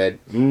no good.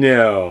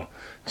 No.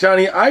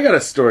 Johnny, I got a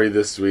story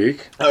this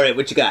week. All right,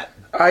 what you got?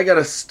 I got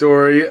a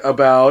story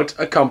about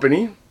a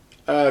company.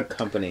 A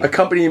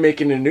company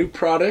making a new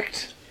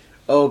product.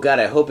 Oh, God,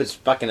 I hope it's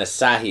fucking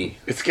Asahi.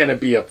 It's gonna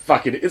be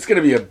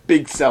a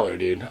big seller,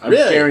 dude. I'm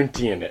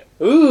guaranteeing it.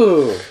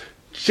 Ooh.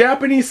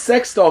 Japanese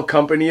sex doll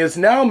company is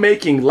now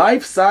making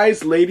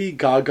life-size Lady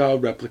Gaga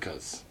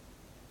replicas.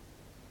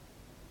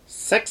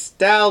 Sex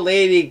doll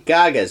Lady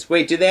Gagas.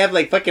 Wait, do they have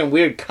like fucking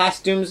weird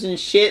costumes and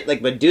shit?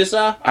 Like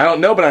Medusa? I don't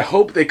know, but I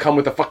hope they come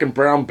with a fucking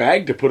brown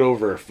bag to put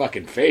over her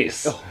fucking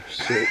face. Oh,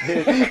 shit.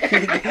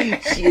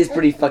 She is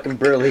pretty fucking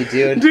burly,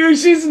 dude. Dude,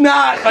 she's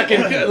not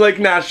fucking, like,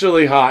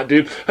 naturally hot,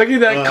 dude. Look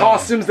at that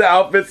costumes, the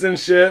outfits and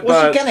shit.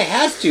 Well, she kind of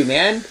has to,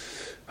 man.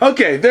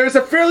 Okay, there's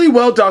a fairly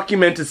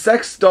well-documented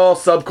sex doll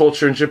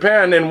subculture in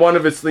Japan, and one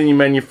of its leading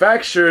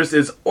manufacturers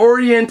is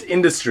Orient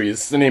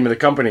Industries, the name of the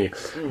company.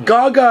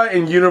 Gaga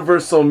and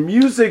Universal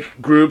Music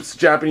Group's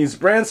Japanese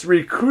brands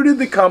recruited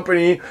the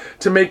company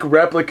to make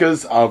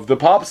replicas of the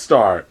pop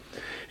star.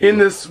 In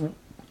this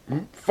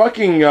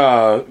fucking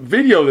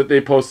video that they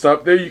post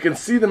up there, you can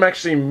see them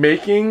actually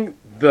making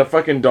the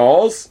fucking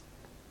dolls.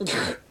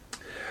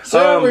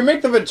 So we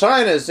make the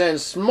vaginas in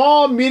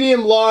small,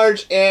 medium,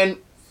 large, and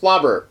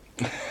flobber.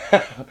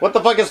 What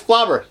the fuck is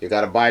flobber? You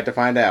gotta buy it to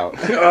find out.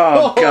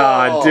 Oh,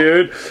 God,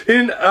 dude.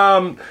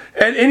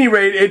 At any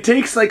rate, it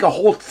takes like a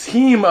whole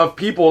team of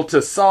people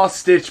to saw,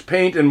 stitch,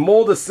 paint, and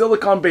mold a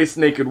silicone-based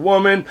naked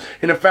woman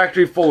in a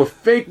factory full of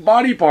fake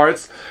body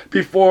parts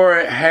before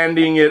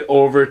handing it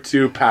over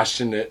to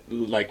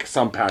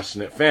some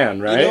passionate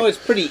fan, right? You know, it's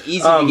pretty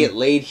easy to get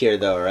laid here,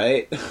 though,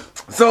 right?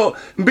 So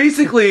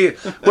basically,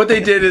 what they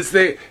did is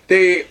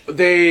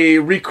they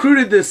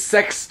recruited this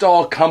sex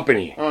doll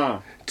company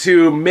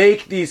to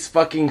make these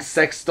fucking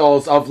sex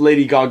dolls of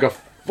Lady Gaga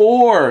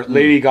for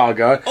Lady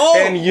Gaga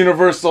and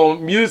Universal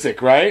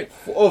Music, right?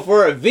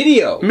 For a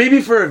video.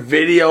 Maybe for a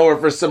video or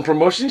for some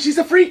promotion. She's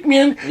a freak,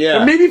 man.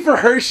 Yeah. Or maybe for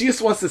her, she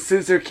just wants to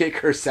scissor kick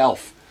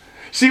herself.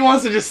 She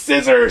wants to just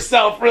scissor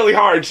herself really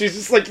hard. She's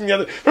just like in the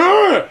other.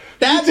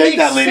 That take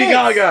that, Lady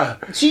sense.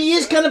 Gaga. She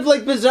is kind of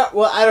like bizarre.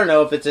 Well, I don't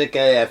know if it's like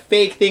a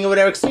fake thing or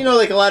whatever. Because you know,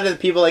 like a lot of the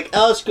people, like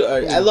Alice.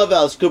 I love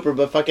Alice Cooper,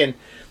 but fucking,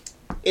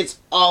 it's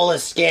all a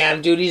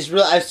scam, dude. He's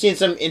real. I've seen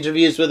some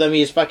interviews with him.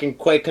 He's fucking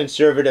quite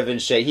conservative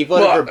and shit. He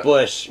voted for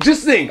Bush.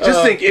 Just think.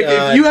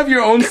 If you have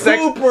your own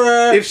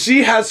Cooper. if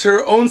she has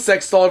her own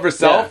sex doll of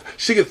herself,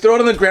 she could throw it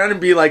on the ground and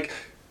be like,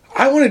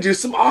 I want to do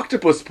some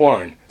octopus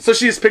porn. So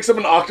she just picks up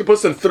an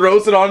octopus and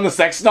throws it on the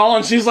sex doll,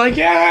 and she's like,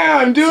 yeah,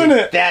 I'm doing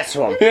it. That's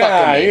what I'm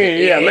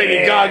Yeah,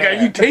 Lady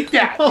Gaga, you take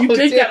that. You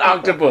take that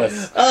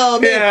octopus. Oh,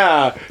 man.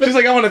 Yeah. She's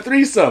like, I want a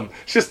threesome.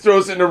 She just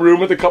throws it in a room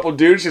with a couple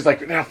dudes. She's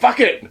like, now fuck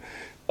it.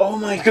 Oh,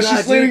 my God, Because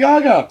she's Lady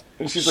Gaga.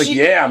 And she's like,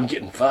 yeah, I'm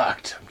getting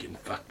fucked. I'm getting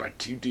fucked by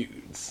two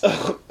dudes.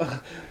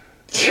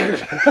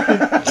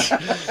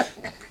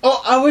 Oh,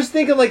 I was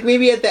thinking, like,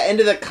 maybe at the end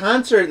of the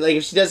concert, like,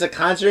 if she does a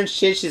concert and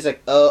shit, she's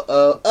like,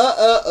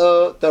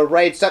 the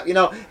right stuff, you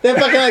know? Then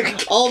fucking,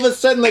 like, all of a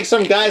sudden, like,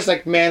 some guy's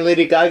like, man,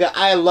 Lady Gaga,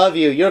 I love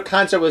you. Your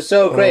concert was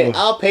so great.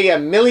 I'll pay you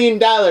 $1 million,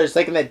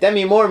 like in that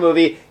Demi Moore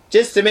movie,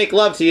 just to make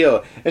love to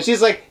you. And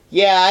she's like,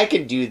 yeah, I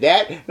can do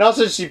that. And all of a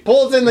sudden, she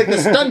pulls in, like, the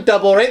stunt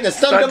double, right? And the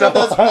stunt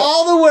double does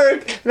all the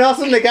work. And all of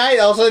a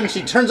sudden,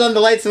 she turns on the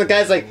lights, and the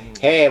guy's like,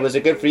 hey, was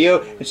it good for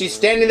you? And she's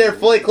standing there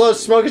fully clothed,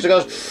 smoking. She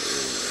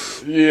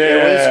goes, yeah.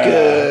 it was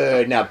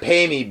good. Now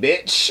pay me,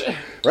 bitch.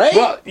 Right?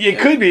 Well, it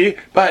could be,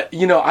 but,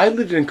 you know, I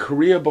lived in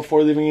Korea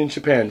before living in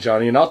Japan,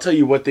 Johnny, and I'll tell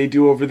you what they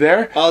do over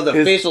there. Oh, the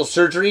facial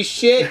surgery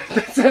shit?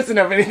 That doesn't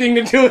have anything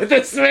to do with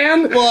this,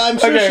 man. Well, I'm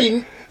sure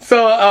she...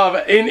 So,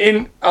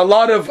 in a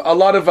lot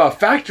of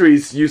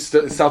factories,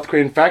 South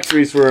Korean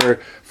factories were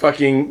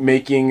fucking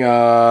making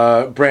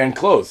brand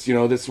clothes. You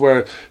know, this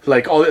where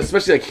like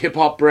especially like hip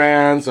hop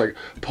brands like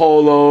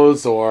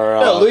Polos or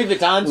Louis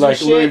Vuittons, like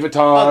shit? Louis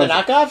Vuitton. Oh, the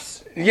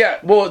knockoffs. Yeah,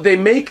 well, they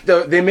make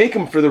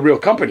them for the real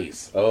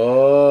companies.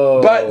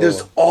 Oh, but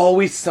there's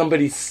always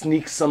somebody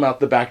sneaks some out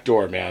the back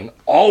door, man.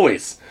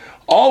 Always.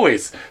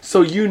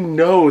 So you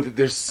know that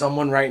there's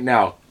someone right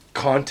now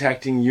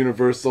contacting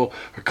Universal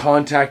or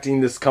contacting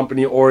this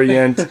company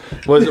Orient.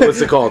 What's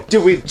it called?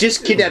 Dude, we've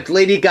just kidnapped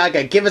Lady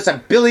Gaga. Give us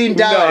 $1 billion.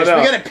 No. We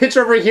got a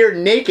picture over here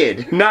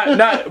naked.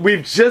 Not.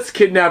 We've just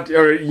kidnapped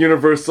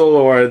Universal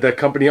or the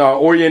company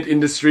Orient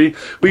Industry.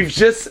 We've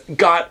just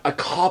got a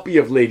copy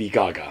of Lady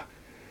Gaga. I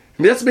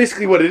mean, that's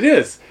basically what it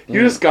is.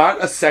 You just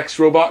got a sex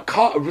doll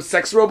copy. And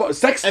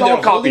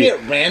they're holding it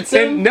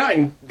ransom?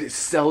 And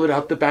sell it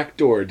out the back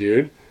door,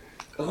 dude.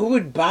 Who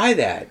would buy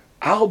that?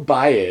 I'll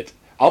buy it.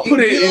 I'll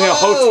put it in a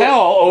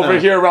hotel over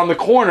here around the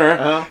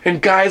corner,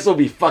 and guys will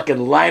be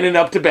fucking lining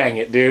up to bang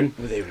it, dude.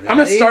 Were they really? I'm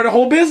gonna start a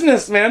whole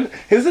business, man.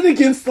 Is it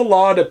against the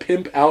law to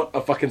pimp out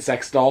a fucking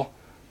sex doll?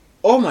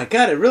 Oh my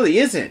God, it really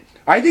isn't.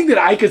 I think that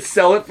I could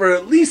sell it for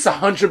at least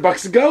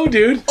 $100 a go,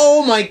 dude.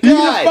 Oh my God. You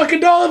get a fucking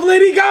doll of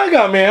Lady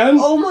Gaga, man.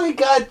 Oh my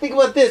God, think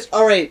about this.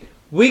 All right,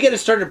 we gotta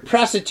start a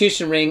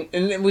prostitution ring,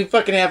 and then we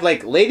fucking have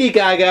like Lady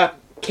Gaga,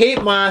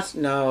 Kate Moss.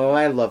 No,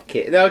 I love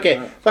Kate.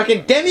 Okay,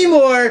 fucking Demi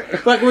Moore.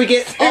 Fucking we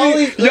get all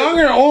these young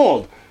or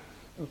old.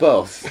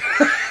 Both.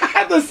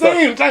 At the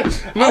same time.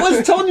 I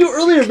was telling you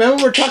earlier, remember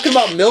we were talking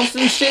about MILFs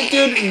and shit,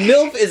 dude?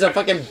 MILF is a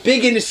fucking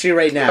big industry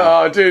right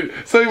now. Oh, dude.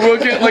 So we'll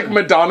get like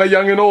Madonna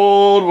young and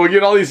old. We'll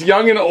get all these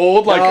young and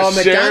old, like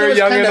Cher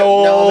young and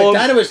old. No,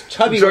 Madonna was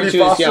chubby when she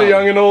was Foster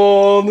young and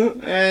old.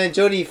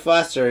 Jodie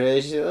Foster.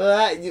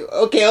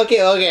 Okay.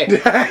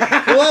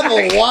 We'll have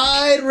a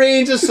wide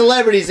range of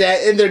celebrities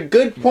and they're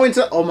good points.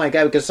 Oh my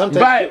God, because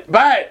sometimes...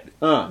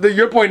 But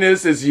your point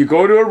is you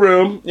go to a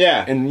room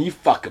and you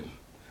fuck them.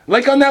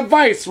 Like on that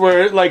Vice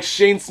where like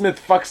Shane Smith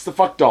fucks the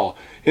fuck doll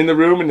in the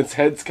room and its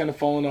head's kind of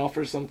falling off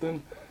or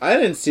something. I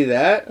didn't see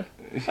that.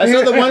 I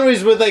saw the one where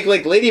he's with like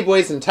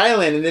ladyboys in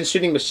Thailand and then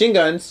shooting machine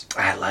guns.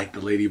 I like the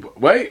ladyboy.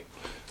 Wait.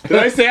 Did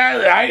I say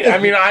I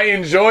mean I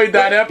enjoyed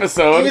that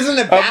episode he was in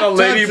the of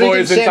the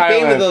ladyboys in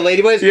Thailand. With the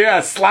ladyboys?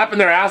 Yeah, slapping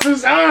their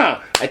asses. I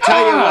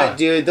tell you what,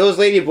 dude, those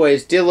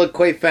ladyboys did look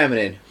quite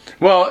feminine.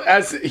 Well,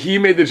 as he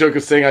made the joke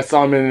of saying, I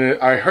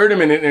heard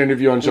him in an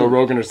interview on Joe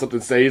Rogan or something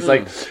say, he's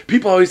like,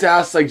 people always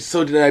ask, like,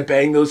 so did I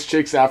bang those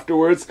chicks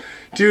afterwards?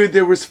 Dude,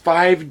 there was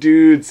 5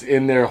 dudes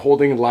in there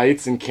holding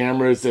lights and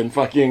cameras and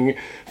fucking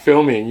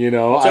filming, you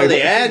know? So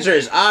the answer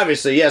is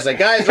obviously yes. Like,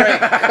 guys,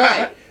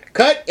 right,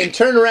 cut and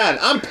turn around.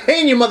 I'm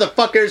paying you,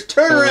 motherfuckers.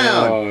 Turn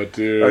around. Oh,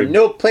 dude. Or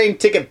no plane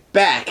ticket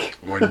back.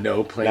 Or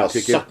no plane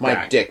ticket suck back.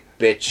 my dick,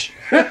 bitch.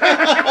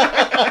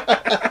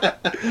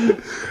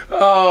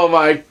 Oh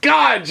my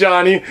God,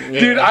 Johnny. Yeah.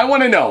 Dude, I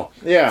want to know.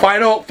 Yeah.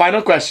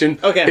 Final question.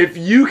 Okay. If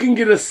you can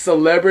get a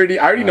celebrity,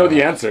 I already know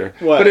the answer.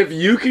 What? But if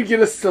you could get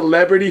a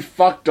celebrity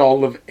fuck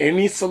doll of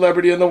any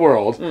celebrity in the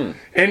world, and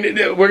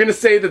we're going to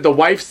say that the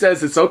wife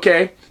says it's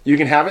okay, you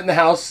can have it in the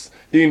house,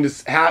 you can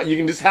just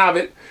have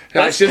it.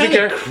 That's she doesn't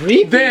care.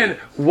 Creepy. Then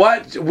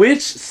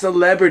which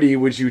celebrity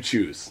would you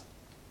choose?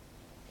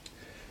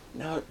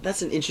 No,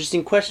 that's an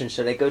interesting question.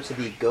 Should I go to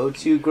the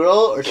go-to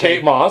girl or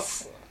Kate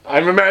Moss?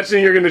 I'm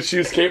imagining you're going to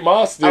choose Kate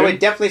Moss, dude. I would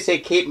definitely say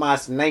Kate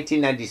Moss in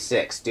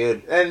 1996,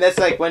 dude. And that's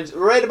like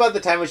right about the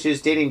time when she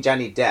was dating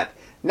Johnny Depp.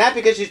 Not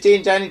because she was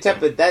dating Johnny Depp,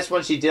 but that's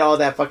when she did all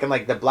that fucking,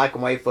 like, the black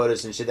and white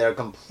photos and shit that are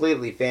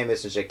completely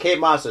famous and shit. Kate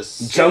Moss was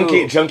so...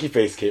 Junkie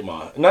face Kate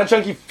Moss. Not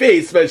junkie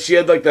face, but she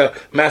had, like, the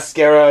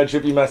mascara,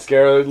 drippy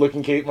mascara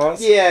looking Kate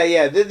Moss.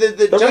 Yeah.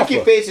 The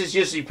junkie face is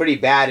usually pretty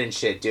bad and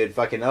shit, dude.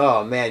 Fucking,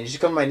 oh, man, you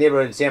should come to my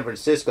neighborhood in San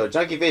Francisco.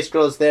 Junkie face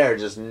girls there are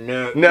just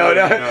no.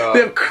 They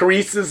have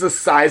creases the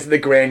size of the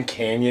Grand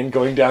Canyon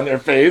going down their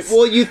face.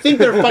 Well, you think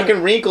they're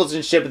fucking wrinkles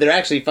and shit, but they're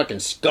actually fucking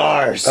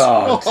scars.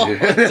 Oh,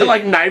 dude. They're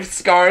like knife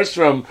scars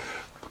from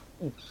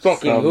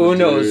fucking who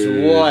knows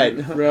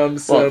what. From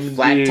some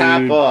flat dude.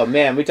 top. Oh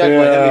man, we talked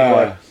about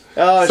that before.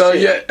 Oh so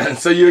shit. Yeah,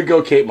 so you would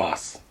go Kate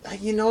Moss.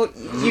 You know,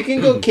 you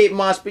can go Kate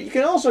Moss, but you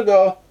can also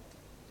go.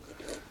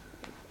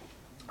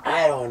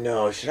 I don't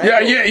know. Should I?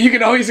 Yeah. You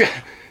can always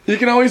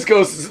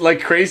go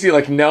like crazy,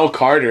 like Nell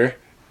Carter.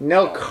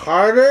 Nell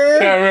Carter?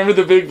 Yeah, remember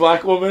the big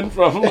black woman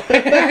from... I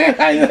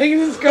think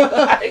it's go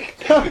like...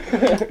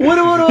 What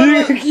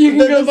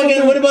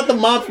about the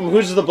mom from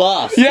Who's the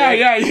Boss? Yeah.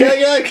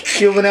 You're like,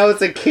 dude, when I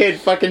was a kid,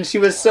 fucking, she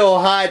was so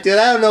hot, dude.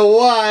 I don't know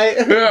why.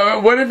 Yeah,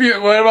 what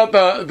about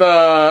the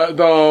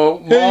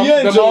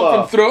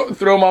mom from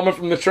Throw Mama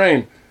from the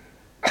Train?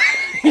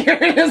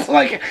 It's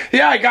like,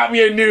 yeah, I got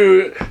me a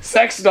new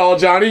sex doll,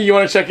 Johnny. You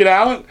want to check it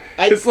out?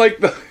 It's like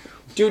the...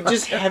 Dude,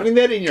 just having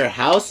that in your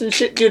house and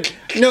shit, dude.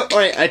 No, all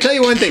right. I tell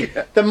you one thing.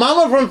 The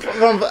mama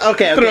from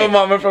okay. Throw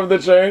Mama from the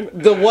Train.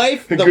 The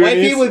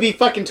wifey would be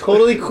fucking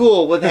totally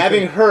cool with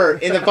having her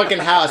in the fucking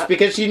house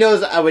because she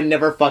knows I would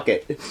never fuck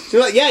it. She's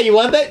like, yeah, you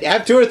want that?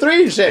 Have 2 or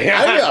 3 and shit. Yeah.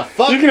 I don't give a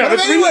fuck. You can have a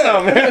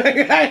threesome.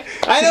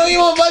 I know you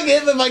won't fuck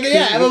it, but fucking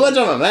yeah, have a bunch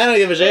of them. I don't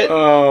give a shit.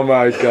 Oh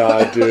my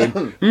god,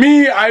 dude.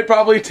 Me, I'd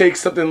probably take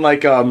something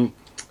like what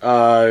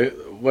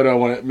do I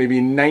want? Maybe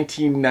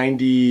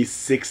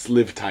 1996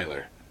 Liv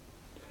Tyler.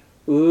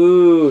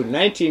 Ooh,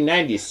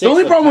 1996. The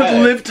only problem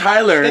with Liv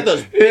Tyler is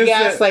those big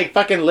ass like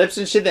fucking lips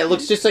and shit that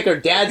looks just like her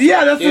dad's.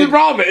 Yeah, that's the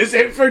problem. Is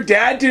if her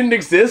dad didn't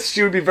exist,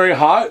 she would be very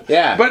hot.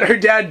 Yeah, but her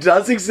dad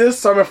does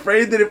exist, so I'm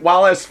afraid that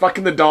while I was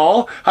fucking the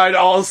doll, I'd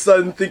all of a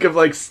sudden think of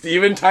like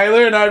Steven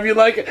Tyler, and I'd be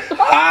like,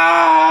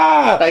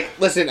 ah! Like,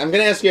 listen, I'm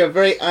gonna ask you a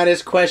very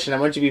honest question. I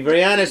want you to be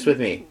very honest with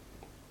me.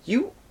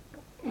 You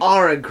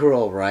are a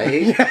girl,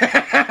 right?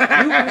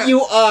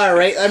 you are,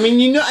 right? I mean,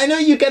 you know, I know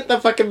you got the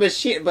fucking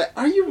machine, but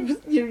are you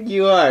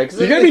are.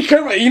 You gotta be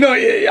careful. You know,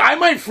 I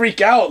might freak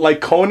out like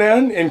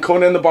Conan in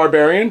Conan the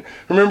Barbarian.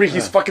 Remember,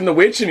 he's fucking the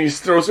witch and he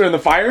just throws her in the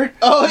fire?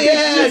 Oh,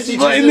 yeah!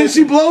 And then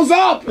she blows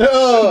up!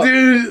 Oh.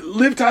 Dude,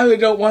 Liv Tyler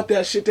don't want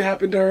that shit to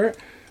happen to her.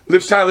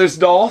 Liv Tyler's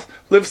doll.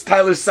 Liv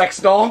Tyler's sex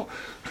doll.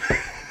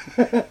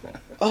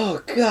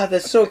 Oh, God,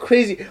 that's so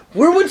crazy.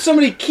 Where would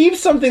somebody keep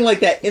something like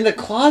that? In the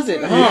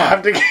closet, huh? You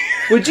have to...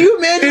 Would you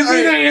imagine... It's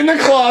either in the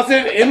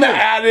closet, in the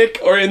attic,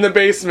 or in the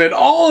basement.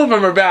 All of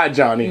them are bad,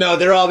 Johnny. No,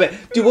 they're all bad.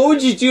 Dude, what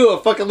would you do?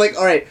 Fucking like,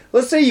 all right,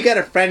 let's say you got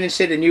a friend and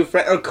shit, a new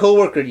friend, or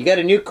coworker. You got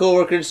a new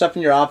coworker and stuff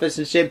in your office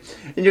and shit,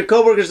 and your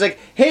coworker's like,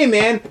 hey,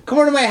 man, come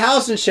over to my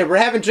house and shit. We're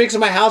having drinks at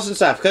my house and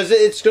stuff, because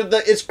it's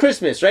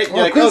Christmas, right? And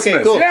you're like, Christmas.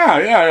 Okay, cool.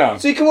 Yeah.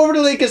 So you come over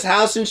to like his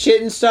house and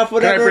shit and stuff,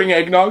 whatever. Can I bring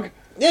eggnog?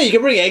 Yeah, you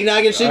can bring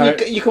eggnog and shit. And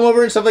you come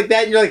over and stuff like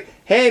that, and you're like,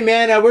 hey,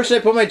 man, where should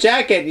I put my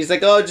jacket? And he's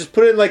like, oh, just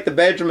put it in, like, the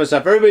bedroom and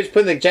stuff. Everybody's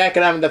putting the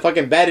jacket on in the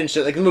fucking bed and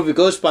shit, like the movie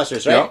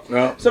Ghostbusters, right?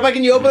 Yeah. So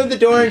fucking you open up the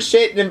door and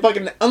shit, and then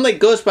fucking, unlike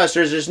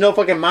Ghostbusters, there's no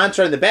fucking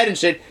monster in the bed and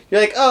shit.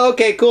 You're like, oh,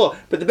 okay, cool.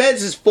 But the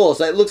bed's just full,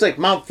 so it looks like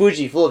Mount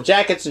Fuji full of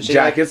jackets and shit.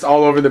 Jackets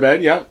all over the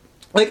bed, yeah.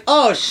 Like,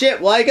 oh shit,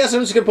 well I guess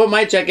I'm just gonna put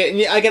my jacket,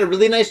 and I got a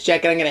really nice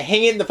jacket, I'm gonna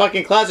hang it in the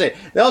fucking closet.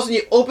 Then all of a sudden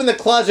you open the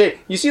closet,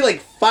 you see like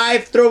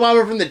 5 Throw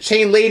Mama from the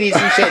Chain ladies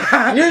and shit,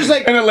 and you're just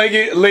like... And a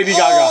Lady Gaga.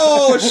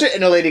 Oh shit,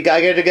 and a Lady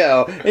Gaga to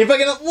go. And you're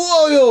fucking,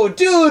 whoa,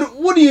 dude,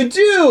 what do you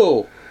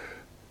do?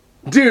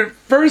 Dude,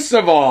 first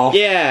of all,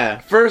 yeah.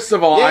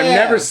 I'm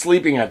never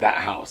sleeping at that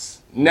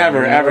house.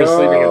 Never, ever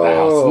sleeping at that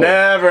house.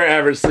 Never,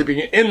 ever sleeping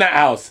in that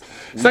house.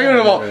 Second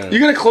of all, you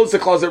gotta close the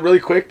closet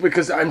really quick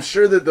because I'm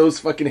sure that those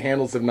fucking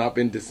handles have not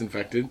been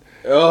disinfected.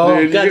 Oh,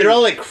 dude, God, they're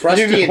all like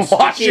crusty and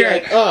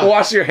sticky.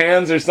 Wash your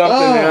hands or something,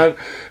 man.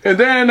 And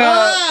then,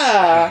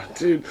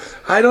 dude,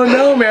 I don't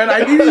know, man.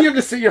 I think you have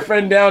to sit your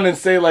friend down and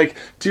say, like,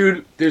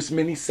 dude, there's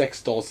many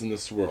sex dolls in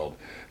this world.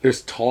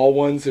 There's tall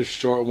ones, there's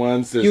short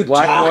ones, there's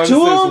black ones,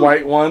 there's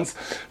white ones.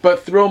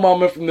 But Throw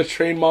Mama from the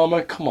Train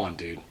Mama, come on,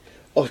 dude.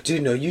 Oh,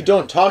 dude, no, you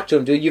don't talk to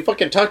him, dude. You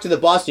fucking talk to the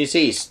boss and you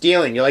say he's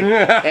stealing. You're like,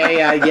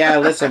 hey, yeah,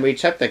 listen, we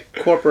checked the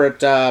corporate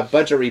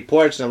budget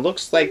reports and it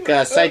looks like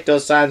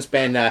Saito-san's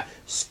been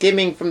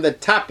skimming from the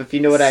top, if you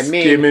know what I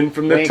mean. Skimming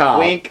from the wink, top.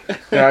 Wink.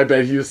 Yeah, I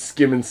bet he was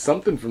skimming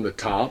something from the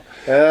top.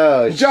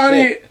 Oh,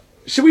 Johnny, shit.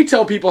 Should we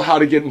tell people how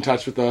to get in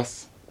touch with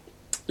us?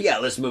 Yeah,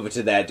 let's move it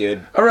to that,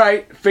 dude. All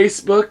right,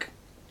 Facebook,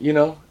 you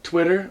know,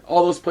 Twitter,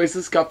 all those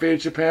places, Got Faded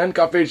Japan,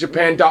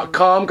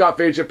 gotfadedjapan.com,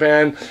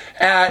 gotfadedjapan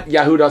at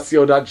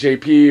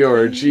yahoo.co.jp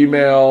or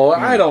Gmail.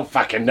 I don't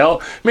fucking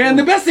know. Man,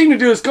 the best thing to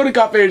do is go to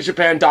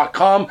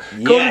gotfadedjapan.com,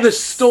 go to the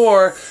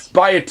store,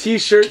 buy a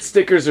t-shirt,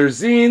 stickers, or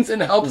zines,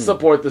 and help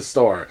support the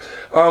store.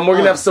 We're going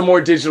to have some more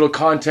digital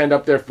content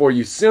up there for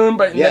you soon,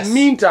 but in the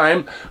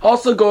meantime,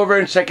 also go over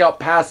and check out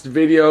past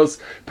videos,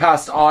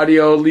 past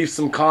audio, leave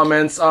some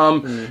comments.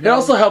 It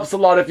also helps a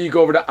lot if you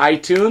go over to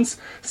iTunes,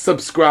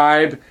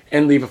 subscribe,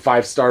 and leave a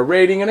 5-star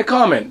rating and a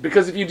comment.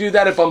 Because if you do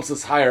that, it bumps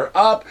us higher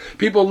up.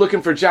 People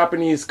looking for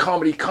Japanese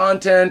comedy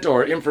content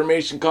or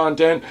information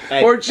content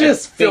or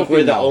just I think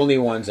we're the only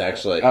ones,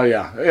 actually. Oh,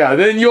 yeah. Yeah,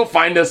 then you'll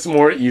find us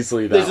more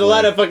easily that There's a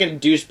lot of fucking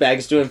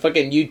douchebags doing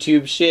fucking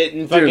YouTube shit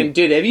and fucking...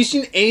 Dude, have you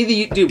seen any of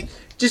the... Dude,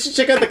 just to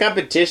check out the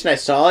competition, I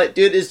saw it.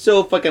 Dude, it's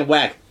so fucking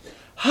whack.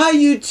 Hi,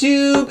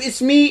 YouTube.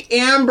 It's me,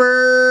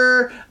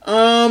 Amber.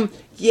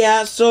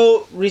 Yeah,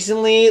 so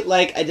recently,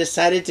 like, I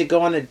decided to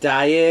go on a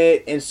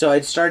diet, and so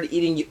I started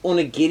eating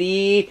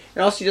onigiri,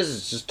 and all she does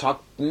is just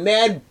talk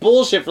mad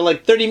bullshit for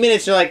like 30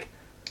 minutes. You're like,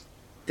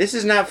 this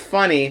is not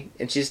funny,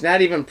 and she's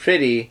not even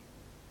pretty.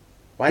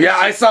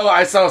 I saw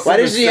why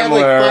does she have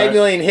like 5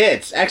 million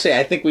hits? Actually,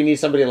 I think we need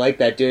somebody like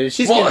that, dude.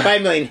 She's getting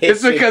 5 million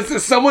hits. It's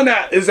because someone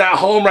that is at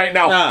home right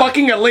now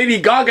fucking a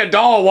Lady Gaga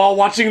doll while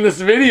watching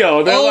this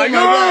video. They're like,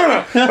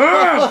 fuck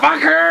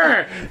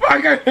her!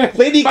 Fuck her!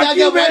 Lady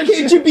Gaga, why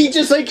can't you be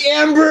just like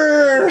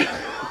Amber?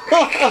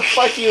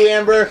 Fuck you,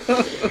 Amber.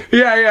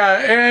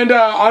 Yeah. And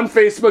on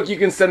Facebook, you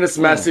can send us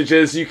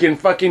messages. You can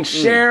fucking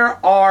share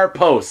our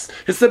posts.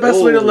 It's the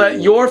best way to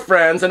let your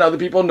friends and other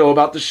people know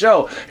about the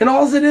show. And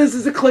all it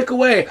is a click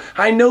away.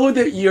 I know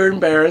that you're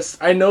embarrassed.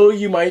 I know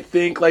you might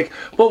think, like,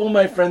 what will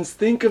my friends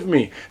think of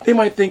me? They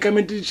might think I'm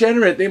a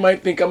degenerate. They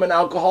might think I'm an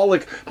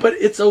alcoholic. But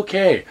it's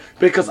okay.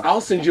 Because I'll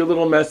send you a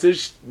little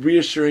message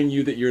reassuring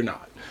you that you're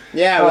not.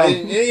 Yeah, well,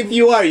 if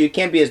you are, you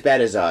can't be as bad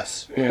as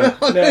us. Yeah.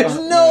 There's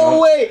no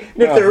way.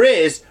 And if there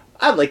is,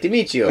 I'd like to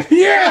meet you.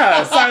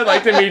 Yes, I'd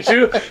like to meet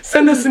you.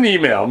 Send us an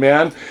email,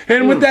 man.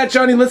 And with that,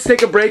 Johnny, let's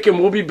take a break and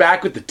we'll be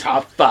back with the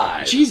top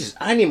 5. Jesus,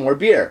 I need more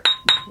beer.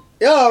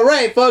 All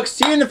right, folks,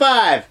 see you in the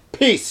 5.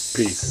 Peace.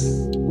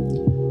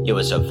 Yo,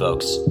 what's up,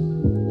 folks?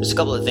 There's a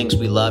couple of things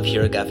we love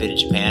here at Got Faded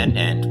Japan,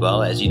 and,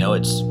 well, as you know,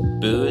 it's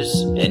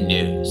booze and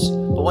news.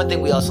 But one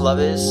thing we also love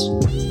is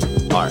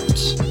art.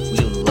 We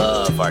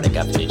love art at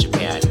Got Faded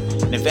Japan.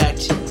 And in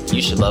fact,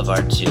 you should love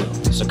art too.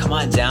 So come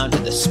on down to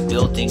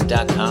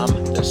thespiltink.com,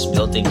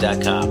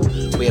 thespiltink.com.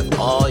 We have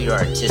all your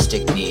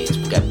artistic needs.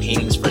 We've got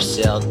paintings for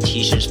sale,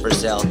 t-shirts for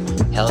sale.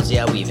 Hells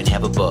yeah, we even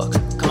have a book.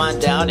 Come on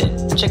down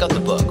and check out the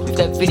book. We've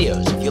got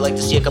videos. If you'd like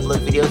to see a couple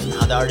of videos on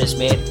how the art is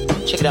made,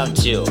 check it out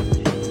too.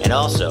 And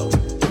also,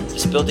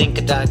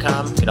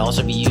 thespiltink.com can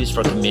also be used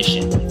for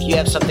commission. If you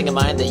have something in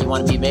mind that you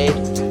want to be made,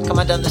 come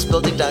on down to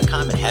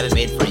thespiltink.com and have it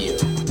made for you.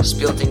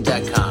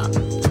 Spiltink.com.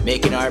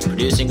 Making art,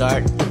 producing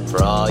art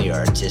for all your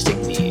artistic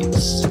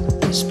needs.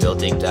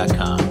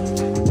 Spiltink.com.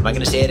 Am I going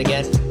to say it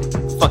again?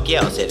 Fuck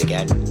yeah, I'll say it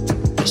again.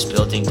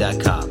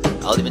 Spiltink.com.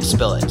 I'll even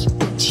spell it.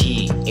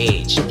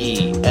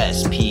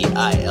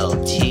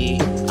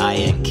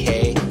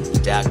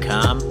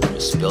 THESPILTINK.com.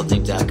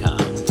 Spiltink.com.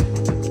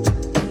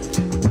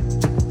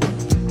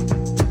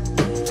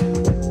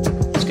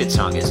 It's a good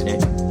song, isn't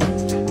it?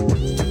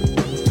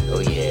 Oh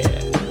yeah.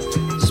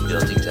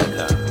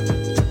 Spiltink.com.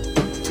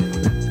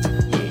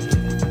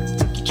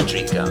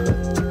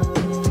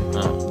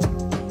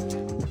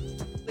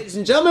 Ladies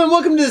and gentlemen,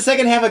 welcome to the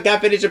second half of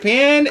Got Faded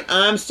Japan.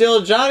 I'm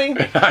still Johnny.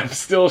 I'm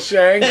still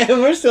Shang.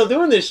 And we're still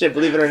doing this shit,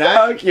 believe it or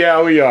not. Fuck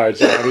yeah, we are,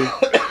 Johnny.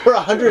 For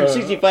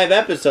 165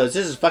 episodes.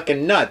 This is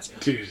fucking nuts.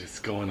 Dude, it's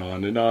going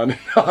on and on and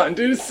on.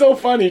 Dude, it's so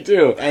funny,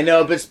 too. I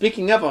know, but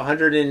speaking of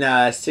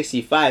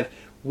 165,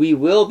 we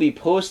will be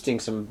posting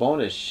some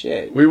bonus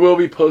shit. We will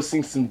be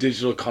posting some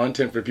digital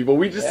content for people.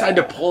 We decided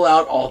to pull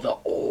out all the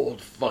old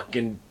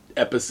fucking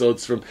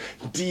episodes from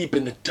deep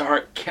in the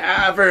dark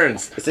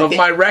caverns of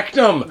my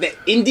rectum. The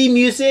indie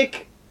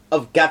music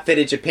of Got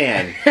Faded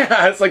Japan.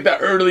 Yeah, it's like the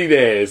early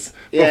days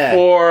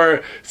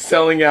before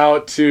selling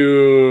out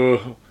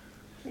to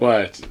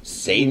what?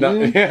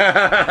 Satan?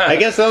 I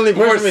guess the only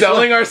person we're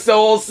selling our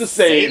souls to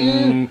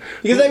Satan.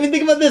 Because I mean,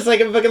 think about this,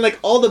 like fucking like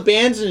all the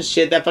bands and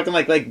shit that fucking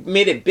like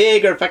made it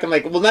big, or fucking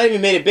like, well, not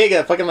even made it big,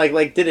 that fucking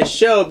like did a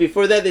show.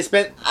 Before that, they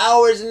spent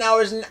hours and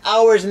hours and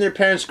hours in their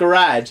parents'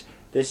 garage.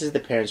 This is the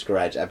Parents'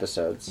 Garage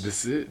episodes.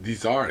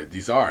 These are.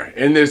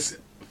 And there's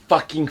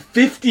fucking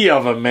 50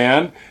 of them,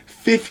 man.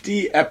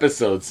 50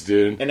 episodes,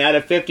 dude. And out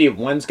of 50,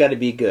 one's got to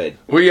be good.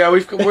 Well, yeah,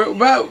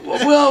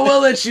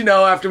 we'll let you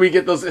know after we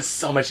get those. There's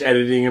so much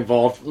editing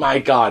involved. My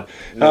God.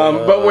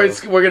 But we're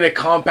going to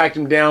compact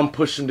them down,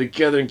 push them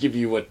together, and give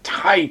you a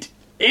tight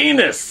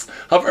anus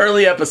of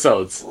early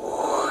episodes.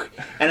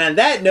 And on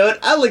that note,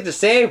 I'd like to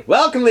say,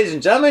 welcome, ladies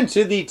and gentlemen,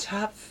 to the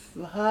top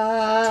 5.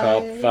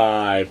 Top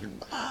 5.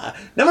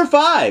 Number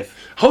 5.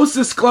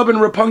 Hostess Club in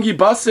Roppongi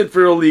busted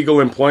for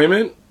illegal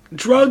employment.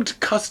 Drugged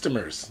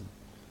customers.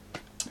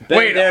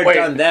 Wait.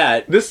 Done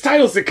that. This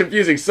title's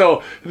confusing.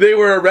 So they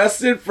were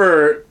arrested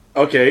for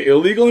Okay,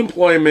 illegal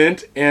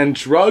employment and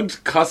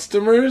drugged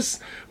customers.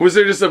 Was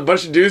there just a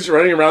bunch of dudes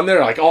running around there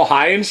like all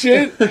high and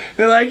shit?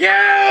 They're like,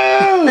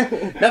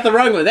 yeah! Nothing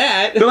wrong with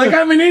that. They're like,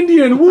 I'm an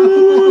Indian,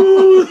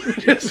 woo!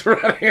 Just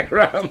running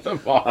around the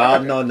bar.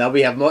 Oh, no, now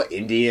we have more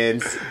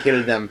Indians.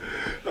 Kill them.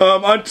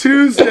 On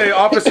Tuesday,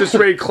 officers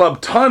raided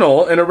Club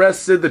Tunnel and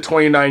arrested the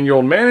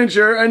 29-year-old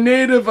manager, a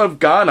native of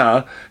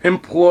Ghana,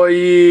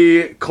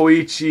 employee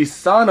Koichi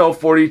Sano,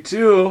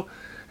 42,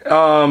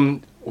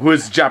 who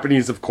is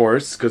Japanese, of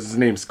course, because his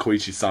name's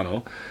Koichi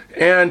Sano,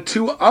 and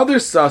 2 other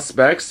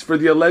suspects for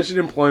the alleged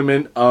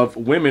employment of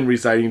women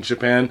residing in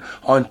Japan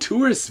on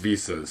tourist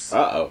visas.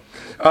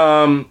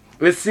 Uh-oh.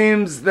 It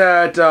seems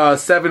that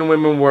 7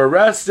 women were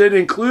arrested,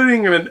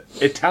 including an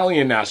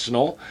Italian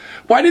national.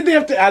 Why did they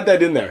have to add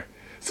that in there?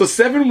 So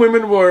 7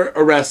 women were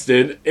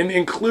arrested, and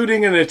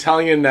including an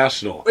Italian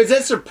national. Is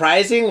that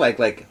surprising?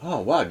 Like,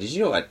 oh wow, did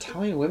you know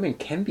Italian women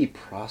can be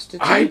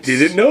prostitutes? I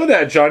didn't know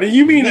that, Johnny.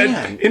 You mean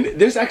Man.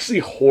 there's actually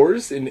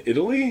whores in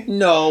Italy?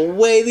 No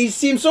way, these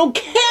seem so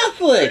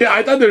Catholic! Yeah,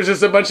 I thought there was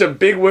just a bunch of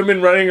big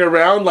women running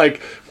around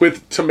like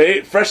with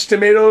fresh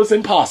tomatoes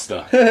and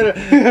pasta.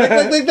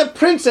 like the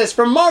princess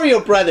from Mario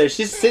Brothers.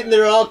 She's sitting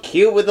there all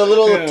cute with a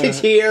little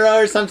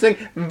titiara or something.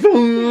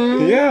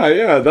 Boom!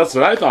 Yeah, that's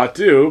what I thought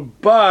too.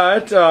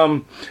 But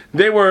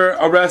they were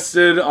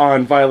arrested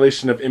on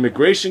violation of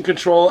immigration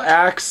control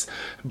acts.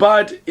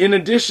 But in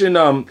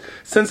addition,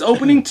 since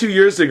opening 2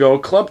 years ago,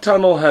 Club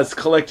Tunnel has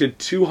collected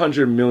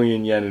 200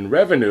 million yen in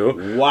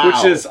revenue. Wow.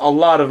 Which is a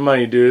lot of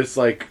money, dude. It's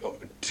like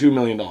 $2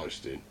 million,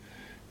 dude.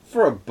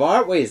 For a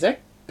bar? Wait, is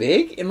that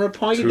big in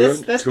Roppongi?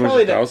 That's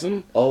probably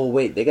 200,000? Oh,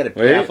 wait, they gotta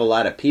pay off a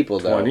lot of people,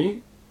 though.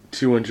 20?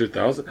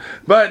 200,000.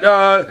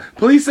 But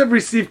police have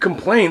received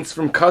complaints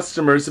from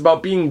customers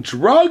about being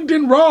drugged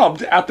and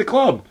robbed at the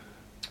club.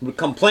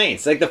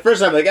 Complaints. Like the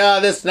first time, like, oh,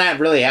 this is not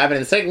really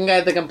happening. The second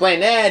guy they complain,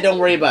 don't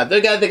worry about it.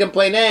 Third guy they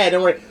complain,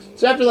 don't worry.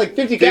 So after like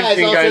 50 guys,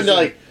 all of a sudden they're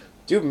like,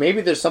 dude,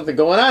 maybe there's something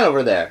going on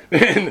over there.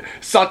 And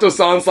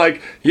Sato-san's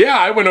yeah,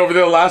 I went over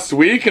there last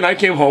week and I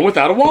came home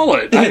without a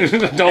wallet. I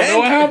don't know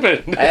what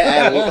happened.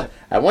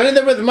 I went in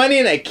there with money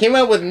and I came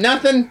out with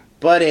nothing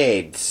but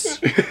AIDS.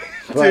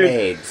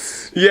 AIDS.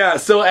 Yeah,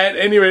 so at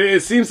any rate,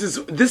 it seems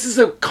this is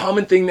a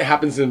common thing that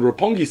happens in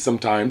Roppongi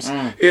sometimes,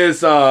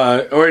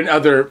 or in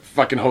other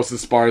fucking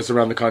hostess bars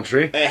around the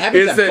country. It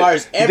happens at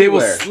bars everywhere. They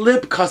will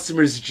slip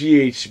customers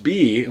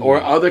GHB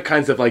or other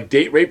kinds of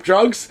date rape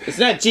drugs. It's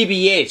not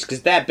GBH,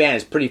 because that band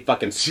is pretty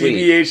fucking sweet.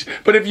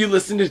 GBH, but if you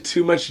listen to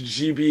too much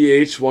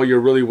GBH while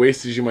you're really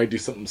wasted, you might do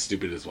something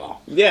stupid as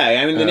well. Yeah,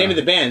 I mean, the name of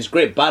the band is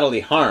Great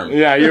Bodily Harm.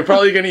 Yeah, you're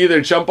probably going to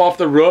either jump off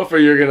the roof or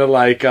you're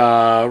going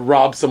to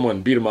rob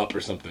someone, beat them up or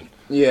something.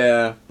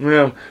 Yeah.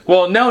 Yeah.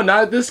 Well, no,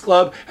 not at this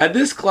club. At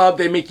this club,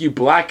 they make you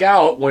black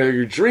out while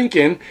you're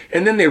drinking,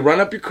 and then they run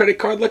up your credit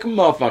card like a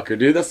motherfucker,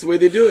 dude. That's the way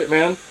they do it,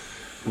 man.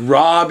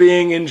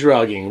 Robbing and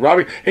drugging.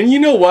 And you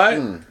know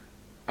what?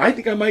 I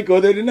think I might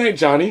go there tonight,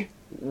 Johnny.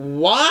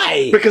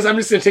 Why? Because I'm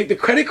just going to take the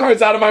credit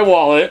cards out of my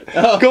wallet,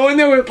 go in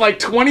there with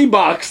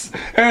 $20,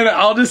 and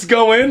I'll just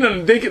go in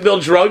and they'll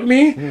drug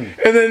me, and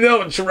then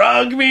they'll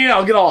drug me,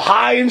 I'll get all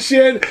high and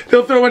shit,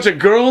 they'll throw a bunch of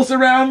girls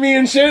around me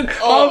and shit,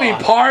 I'll be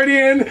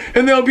partying,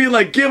 and they'll be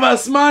like, give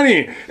us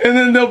money, and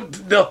then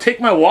they'll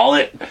take my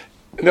wallet,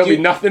 and there'll be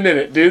nothing in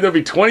it, dude. There'll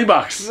be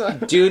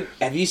 $20. Dude,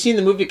 have you seen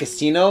the movie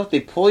Casino? They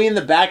pull you in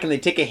the back and they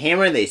take a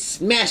hammer and they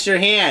smash your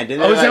hand.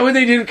 And is that what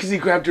they did? Because he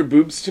grabbed her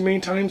boobs too many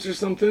times or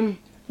something?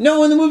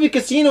 No, in the movie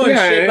Casino and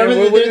shit.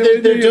 Remember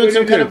they're doing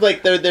some kind of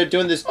they're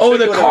doing this. Oh,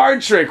 the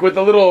card trick with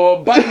the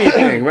little buttony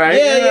thing, right?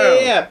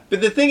 Yeah. But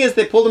the thing is,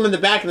 they pulled him in the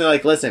back and they're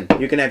like, "Listen,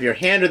 you can have your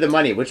hand or the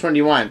money. Which one do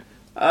you want?"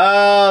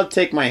 I'll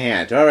take my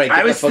hand. All right, get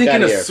I was the fuck thinking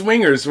out of here.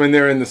 Swingers when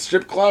they're in the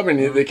strip club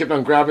and they kept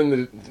on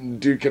grabbing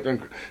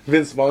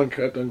Vince Vaughn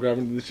kept on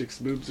grabbing the chick's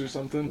boobs or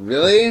something.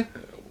 Really?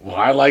 Well,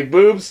 I like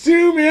boobs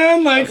too,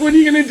 man. What are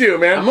you gonna do,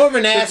 man? I'm more of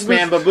an ass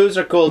man, but boobs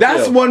are cool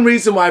That's too. one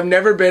reason why I've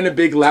never been a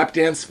big lap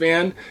dance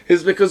fan,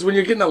 is because when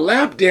you're getting a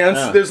lap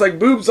dance, there's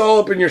boobs all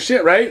up in your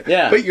shit, right?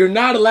 Yeah. But you're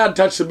not allowed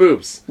to touch the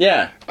boobs.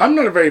 Yeah. I'm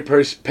not a very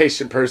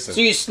patient person.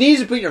 So you sneeze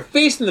and put your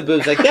face in the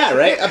boobs like that,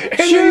 right? And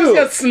then you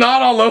got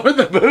snot all over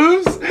the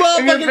boobs? Well,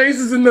 and your face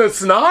is in the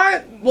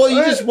snot? Well,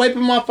 you just wipe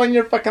them off on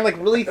your fucking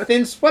really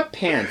thin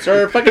sweatpants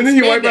or fucking and then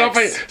you wipe it off.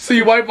 spandex. So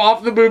you wipe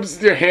off the boobs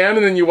with your hand,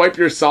 and then you wipe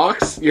your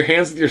hands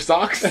with your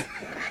socks.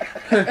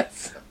 I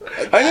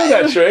know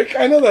that trick.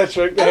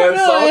 The hand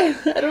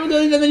sock. I don't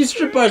know that many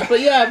strip bars,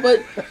 but yeah,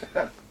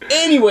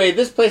 anyway,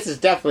 this place is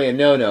definitely a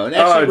no-no. And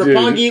actually,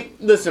 Roppongi,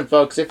 listen,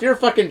 folks, if you're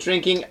fucking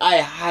drinking, I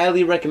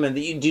highly recommend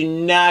that you do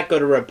not go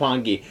to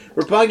Roppongi.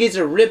 Roppongi's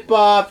a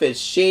ripoff, it's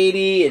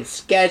shady, it's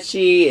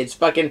sketchy, it's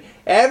fucking...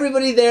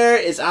 Everybody there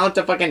is out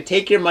to fucking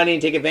take your money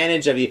and take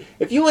advantage of you.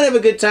 If you want to have a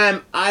good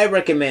time, I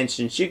recommend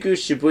Shinjuku,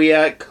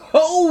 Shibuya,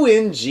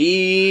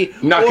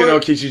 Koenji. Nakano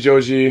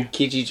Kichijoji.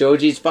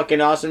 Kichijoji's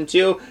fucking awesome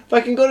too.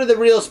 Fucking go to the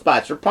real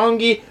spots.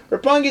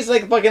 Roppongi's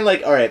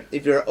alright,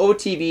 if you're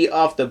OTB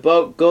off the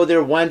boat, go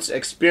there once,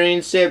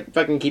 experience it,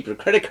 fucking keep your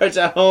credit cards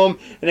at home,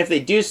 and if they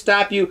do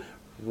stop you,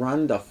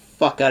 run the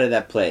fuck out of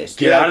that place.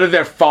 Get out of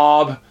there,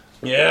 fob.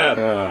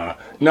 Yeah.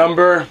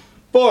 Number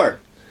 4.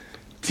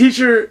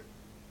 Teacher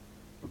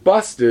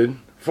busted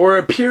for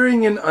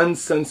appearing in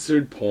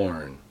uncensored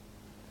porn.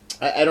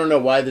 I don't know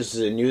why this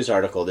is a news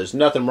article. There's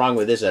nothing wrong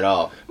with this at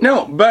all.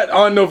 No, but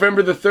on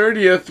November the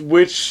 30th,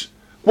 which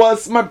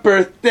was my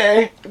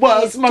birthday,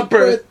 it's my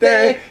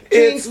birthday.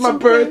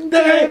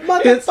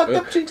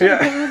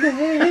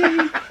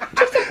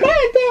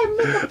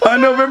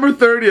 On November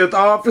 30th,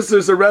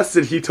 officers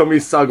arrested Hitomi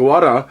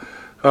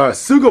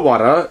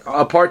Sugawara,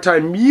 a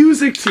part-time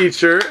music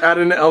teacher at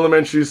an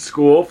elementary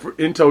school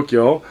in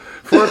Tokyo,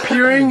 for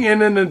appearing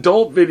in an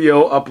adult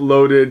video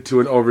uploaded to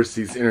an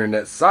overseas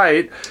internet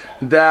site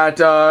that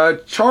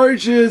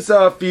charges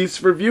fees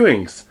for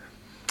viewings.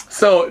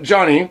 So,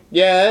 Johnny.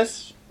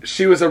 Yes?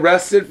 She was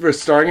arrested for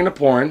starring in a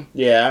porn.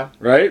 Yeah.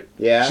 Right?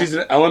 Yeah. She's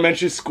an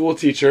elementary school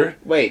teacher.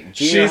 Wait,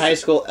 junior high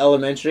school,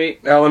 elementary?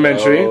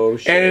 Elementary. Oh,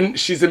 shit. And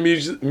she's a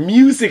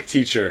music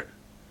teacher.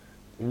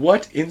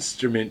 What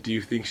instrument do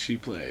you think she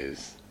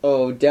plays?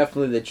 Oh,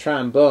 definitely the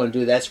trombone.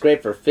 Dude, that's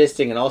great for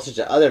fisting and all sorts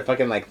of other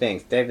fucking, like,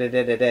 things. I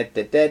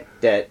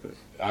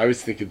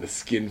was thinking the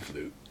skin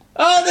flute.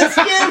 Oh, the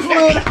skin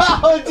flute!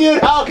 Oh,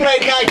 dude, how could I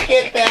not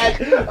get that?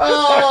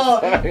 Oh,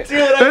 dude,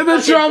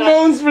 the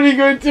trombone's pretty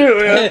good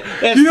too. Yeah.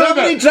 If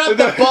somebody dropped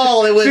the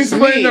ball, it was She's me.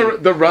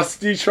 playing the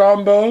rusty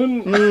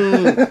trombone.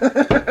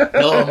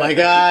 Oh my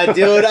god,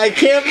 dude! I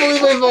can't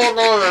believe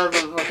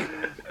I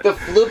the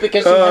flute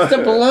because she has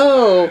to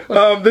blow.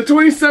 The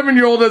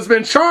 27-year-old has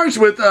been charged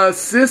with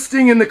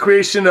assisting in the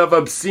creation of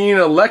obscene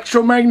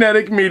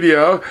electromagnetic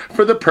media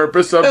for the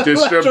purpose of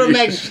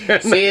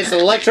distribution. See, it's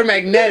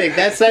electromagnetic.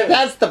 That's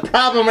the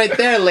problem right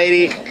there,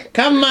 lady.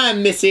 Come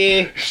on,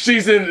 Missy.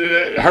 She's in.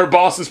 Her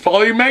boss is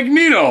probably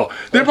Magneto.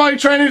 They're probably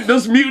trying to.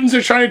 Those mutants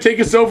are trying to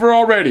take us over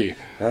already.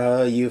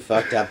 Oh, you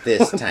fucked up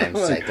this time,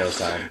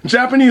 Psycho-san.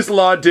 Japanese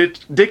law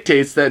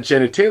dictates that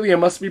genitalia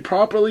must be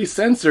properly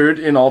censored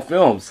in all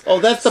films. Oh,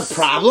 that's the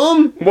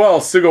problem? Well,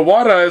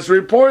 Sugawara has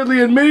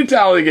reportedly admitted to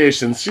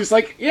allegations. She's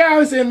like, yeah, I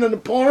was in a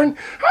porn.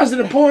 I was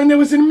in a porn that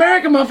was in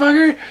America,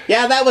 motherfucker.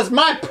 Yeah, that was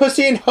my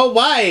pussy in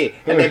Hawaii.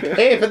 And they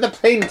paid for the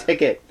plane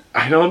ticket.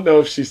 I don't know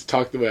if she's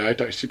talked the way I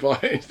talk. She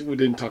probably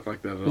didn't talk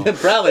like that at all.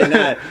 Probably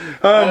not.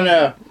 I don't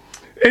know.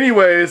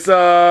 Anyways,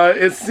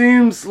 it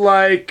seems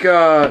like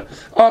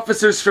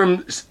officers from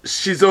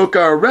Shizuoka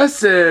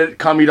arrested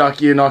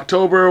Kamidaki in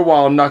October,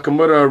 while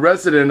Nakamura, a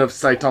resident of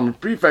Saitama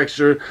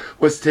Prefecture,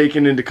 was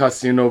taken into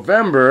custody in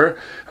November.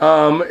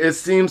 It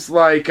seems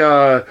like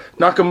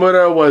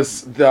Nakamura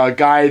was the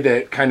guy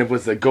that kind of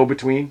was the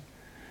go-between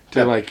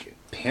to like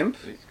pimp.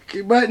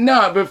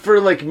 But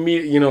for like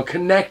me,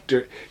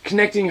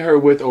 connecting her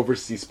with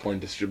overseas porn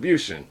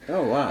distribution.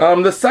 Oh wow!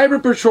 The Cyber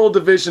Patrol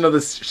Division of the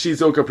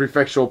Shizuoka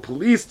Prefectural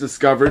Police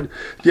discovered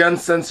the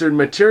uncensored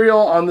material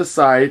on the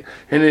site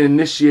and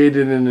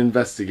initiated an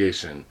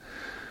investigation.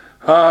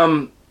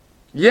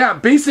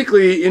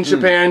 Basically in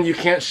Japan you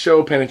can't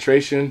show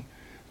penetration,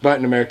 but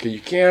in America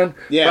you can.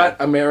 Yeah. But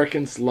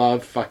Americans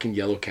love fucking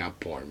yellow cab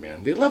porn,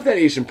 man. They love that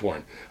Asian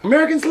porn.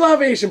 Americans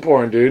love Asian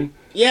porn, dude.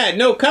 Yeah,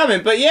 no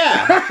comment, but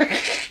yeah.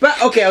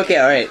 But okay,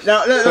 all right.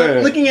 Now,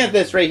 looking at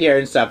this right here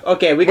and stuff.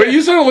 Okay, Wait,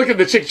 you sort of look at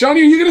the chick, Johnny.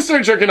 Are you gonna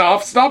start jerking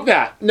off? Stop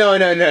that. No,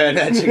 not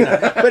checking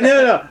off. But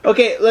no.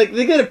 Okay, like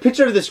look at a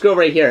picture of this girl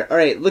right here. All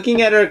right,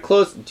 looking at her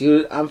close,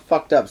 dude. I'm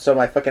fucked up, so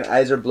my fucking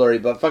eyes are blurry.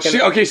 But fucking.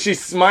 She's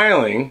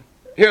smiling.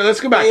 Here,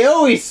 let's go back. They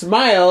always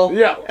smile.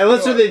 Yeah.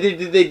 Unless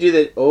they do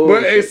that. Oh.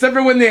 But except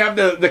for when they have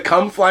the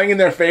cum flying in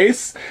their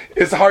face,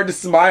 it's hard to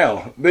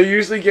smile. They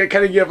usually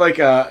give like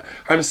a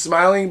I'm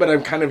smiling but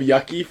I'm kind of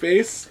yucky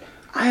face.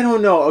 I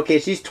don't know. Okay,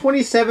 she's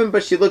 27,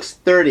 but she looks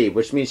 30,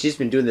 which means she's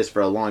been doing this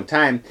for a long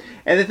time.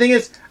 And the thing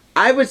is,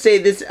 I would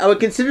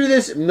consider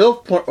this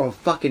MILF porn or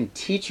fucking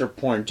teacher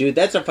porn, dude.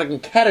 That's a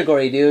fucking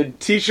category, dude.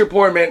 Teacher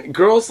porn, man.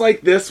 Girls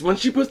like this,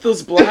 once you put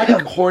those black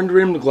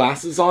horn-rimmed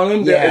glasses on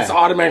them, it's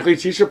automatically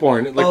teacher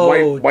porn. Like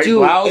white dude,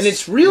 blouse. And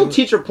it's real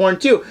teacher porn,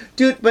 too.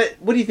 Dude, but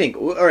what do you think?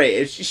 All right,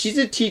 if she's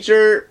a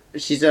teacher.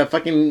 She's a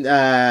fucking,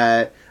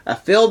 a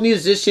failed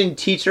musician,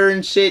 teacher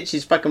and shit.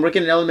 She's fucking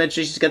working in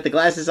elementary. She's got the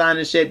glasses on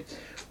and shit.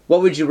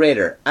 What would you rate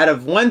her? Out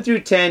of 1 through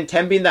 10,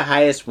 10 being the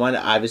highest, 1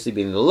 obviously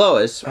being the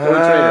lowest, what would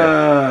you rate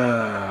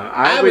her?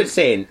 I would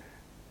say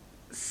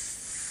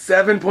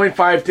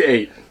 7.5 to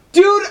 8.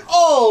 Dude,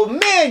 oh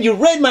man, you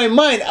read my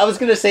mind. I was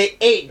going to say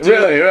 8. Dude.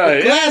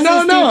 Really?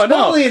 Glasses, No.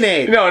 Totally an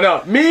 8.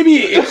 No. Maybe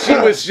if she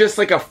was just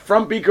like a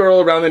frumpy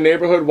girl around the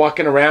neighborhood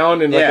walking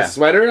around in like a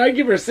sweater, I'd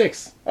give her a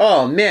 6.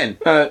 Oh, man.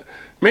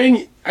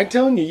 Man, I'm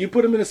telling you, you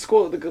put them in a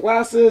school, the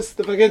glasses,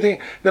 the fucking thing,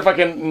 the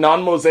fucking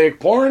non-mosaic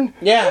porn.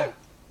 Yeah.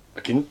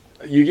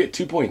 You get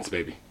 2 points,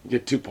 baby. You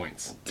get 2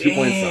 points. 2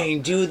 points up.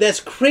 Dang, dude, that's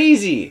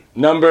crazy.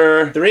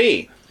 Number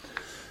 3.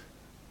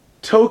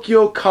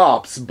 Tokyo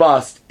cops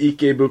bust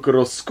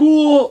Ikebukuro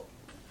school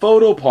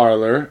photo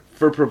parlor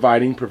for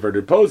providing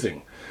perverted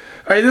posing.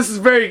 All right,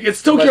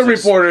 it's Tokyo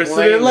Reporter.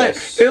 So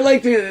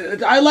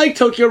I like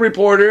Tokyo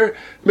Reporter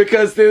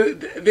because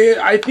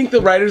I think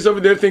the writers over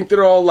there think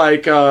they're all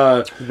like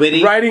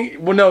witty.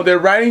 They're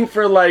writing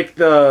for like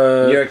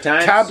the New York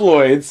Times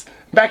tabloids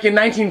back in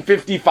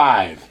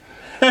 1955.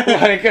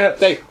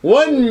 Like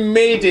one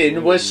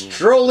maiden was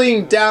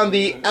strolling down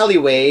the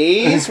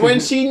alleyways when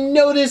she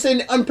noticed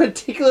an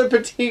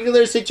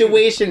particular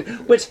situation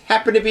which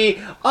happened to be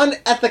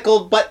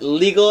unethical but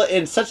legal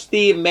in such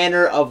the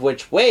manner of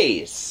which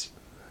ways.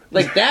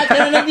 Like that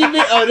kind of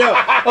 1950s? Oh no!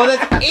 Oh,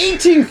 that's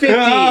 1850s.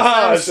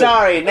 I'm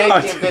sorry,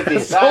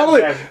 1950s.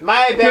 Totally.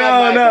 My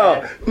bad.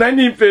 No.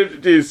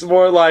 1950s,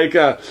 more like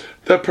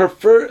the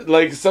preferred,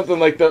 like something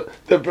like the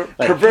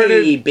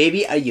perverted. Hey,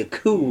 baby, are you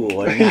cool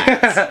or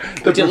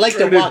not? Would you like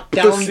to walk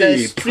down the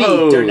street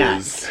or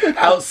not?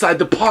 Outside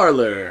the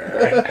parlor,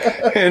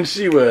 and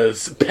she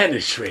was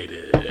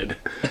penetrated.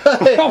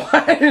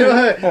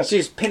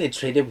 She's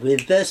penetrated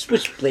with a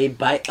switchblade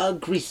by a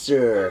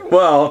greaser.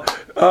 Well,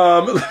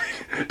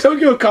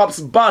 Tokyo cops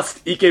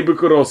bust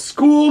Ikebukuro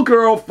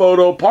schoolgirl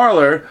photo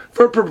parlor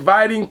for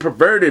providing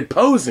perverted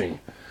posing.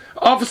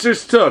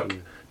 Officers took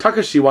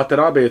Takashi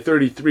Watanabe, a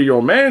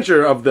 33-year-old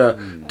manager of the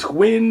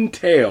Twin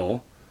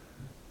Tail.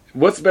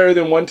 What's better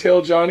than one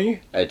tail,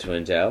 Johnny? A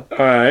twin tail. All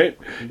right.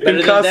 Better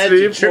in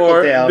custody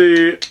for tail.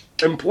 the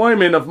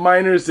employment of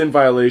minors in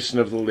violation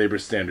of the Labor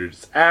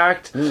Standards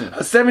Act.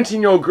 A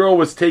 17-year-old girl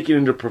was taken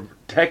into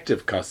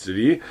protective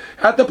custody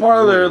at the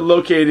parlor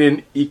located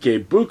in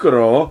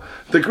Ikebukuro.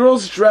 The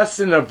girls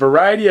dressed in a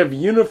variety of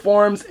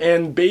uniforms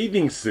and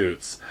bathing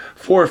suits.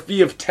 For a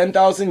fee of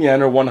 10,000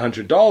 yen or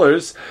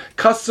 $100,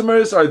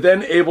 customers are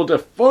then able to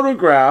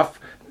photograph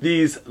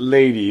these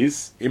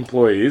ladies,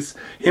 employees,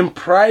 in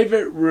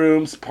private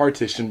rooms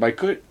partitioned by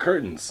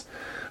curtains.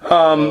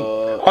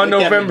 On like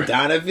November,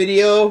 that Madonna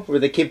video where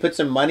the kid put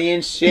some money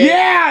in shit.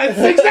 yeah, it's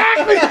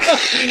exactly.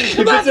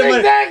 That's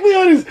exactly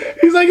what it is.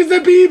 He's like, it's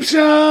a peep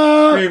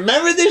show.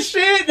 Remember this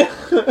shit?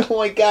 Oh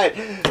my god,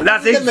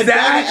 That's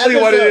exactly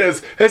what it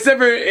is. Except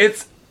for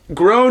it's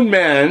grown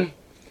men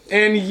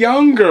and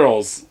young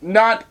girls,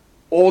 not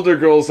older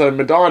girls like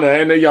Madonna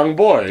and a young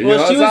boy.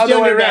 Well, she was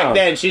younger back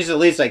then. She's at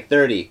least like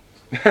 30.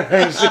 So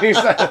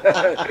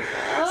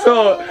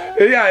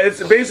yeah,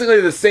 it's basically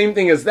the same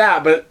thing as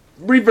that, but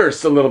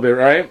reversed a little bit,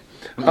 right?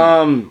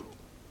 On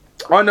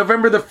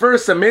November the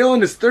 1st, a male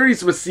in his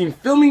 30s was seen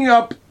filming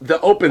up the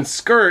open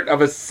skirt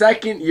of a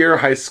second-year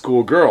high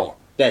school girl.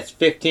 That's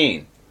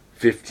 15.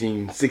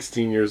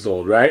 16 years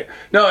old, right?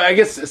 No, I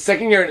guess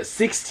second year,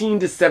 16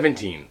 to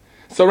 17.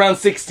 So around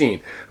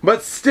 16.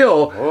 But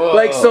still,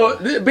 like, so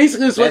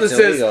basically this is what this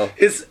is.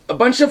 It's a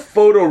bunch of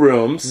photo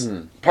rooms,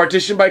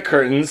 partitioned by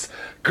curtains.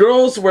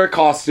 Girls wear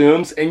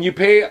costumes, and you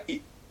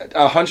pay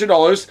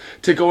 $100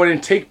 to go in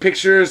and take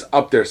pictures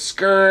of their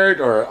skirt,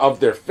 or of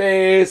their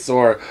face,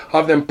 or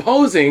of them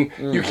posing.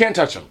 You can't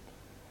touch them.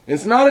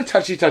 It's not a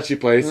touchy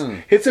place.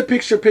 It's a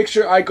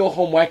picture, I go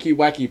home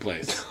wacky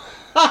place.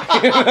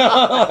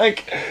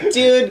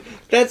 Dude,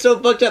 that's so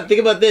fucked up. Think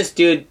about this,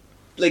 dude.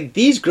 Like,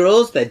 these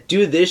girls that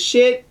do this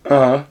shit,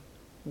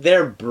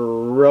 they're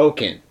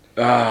broken.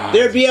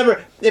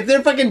 If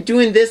they're fucking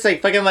doing this,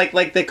 like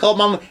they call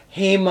mom,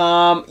 hey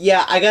mom,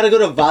 yeah, I gotta go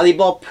to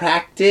volleyball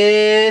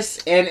practice,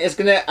 and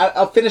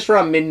I'll finish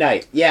around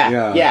midnight.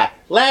 Yeah.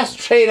 Last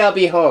train, I'll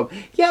be home.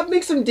 Yeah,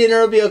 make some dinner,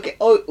 it'll be okay.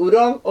 Oh,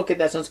 udon? Okay,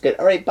 that sounds good.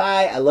 Alright,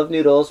 bye. I love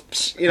noodles.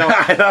 Psh, you know.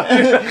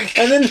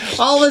 And then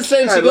all of a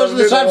sudden she goes to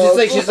the shop,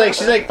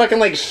 she's like fucking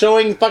like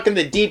showing fucking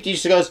the deep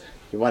dish. She goes,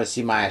 you want to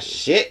see my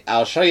shit?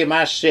 I'll show you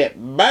my shit.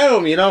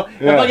 Boom, you know?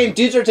 And fucking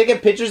dudes are taking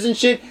pictures and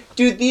shit.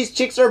 Dude, these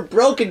chicks are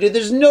broken, dude.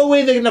 There's no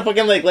way they're gonna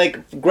fucking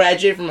like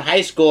graduate from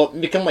high school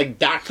and become like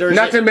doctors.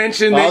 Not to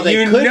mention that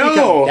they could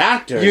become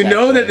doctors,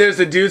 that there's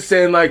a dude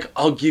saying like,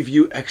 I'll give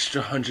you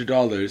extra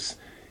 $100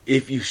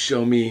 if you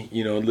show me,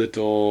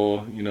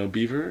 little,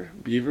 beaver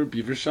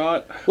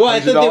shot. Well,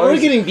 I thought they were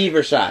getting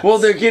beaver shots. Well,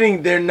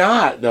 they're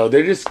not though.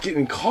 They're just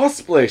getting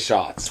cosplay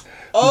shots.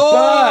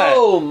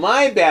 Oh,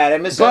 my bad. I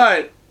missed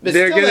that.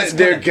 It's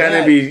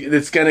gonna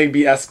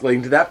be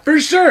escalating to that for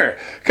sure.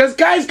 Because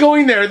guys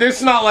going there,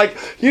 there's not like,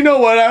 you know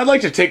what, I'd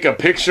like to take a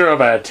picture of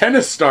a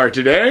tennis star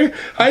today.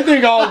 I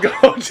think I'll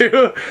go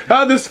to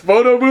this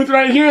photo booth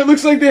right here. It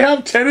looks like they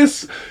have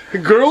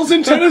girls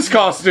in tennis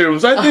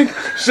costumes. I think,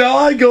 shall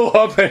I go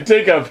up and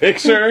take a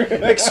picture?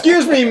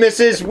 Excuse me,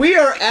 missus. We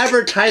are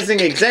advertising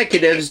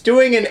executives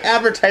doing an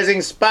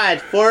advertising spot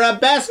for a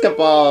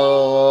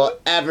basketball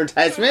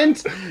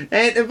advertisement.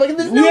 And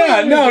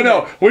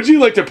no. Would you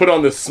like to put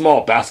on this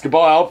small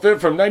basketball outfit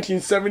from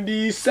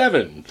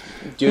 1977?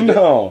 Dude,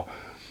 no.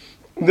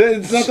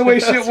 That's not the way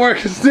shit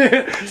works.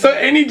 So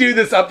any dude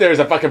that's up there is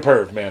a fucking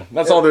perv, man.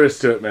 That's all there is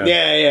to it, man.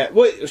 Yeah.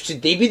 What,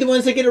 should they be the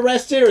ones that get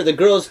arrested, or the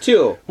girls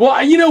too?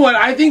 Well, you know what?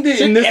 I think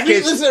that in this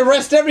case, let's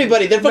arrest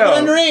everybody. They're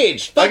fucking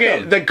underage. Fuck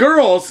them. The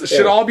girls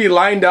should all be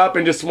lined up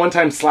and just one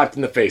time slapped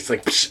in the face.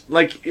 Like, psh,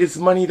 like, is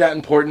money that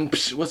important?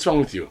 Psh, what's wrong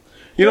with you?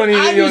 You don't need.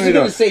 I'm You don't need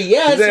gonna those. say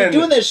yes. Then- I'm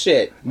doing that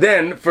shit.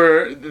 Then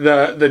for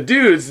the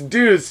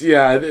dudes,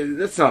 yeah,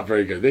 that's not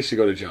very good. They should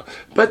go to jail.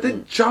 But the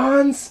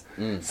Johns,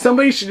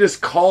 somebody should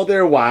just call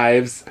their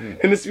wives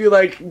and just be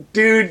like,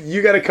 dude,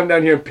 you got to come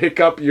down here and pick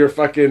up your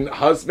fucking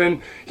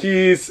husband.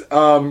 He's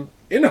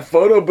in a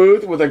photo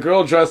booth with a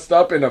girl dressed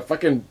up in a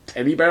fucking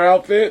teddy bear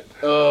outfit.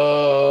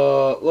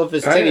 Well, if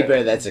it's teddy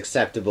bear, that's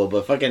acceptable.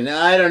 But fucking,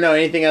 I don't know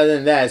anything other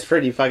than that. It's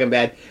pretty fucking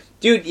bad.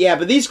 Dude, yeah,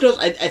 but these girls,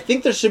 I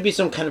think there should be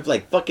some kind of,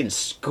 like, fucking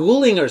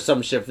schooling or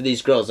some shit for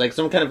these girls. Like,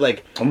 some kind of,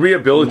 like... A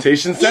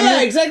rehabilitation center?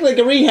 Yeah, exactly, like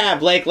a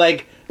rehab. Like,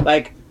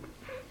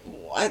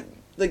 what?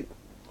 Then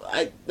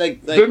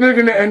they're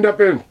gonna end up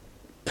in...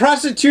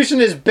 Prostitution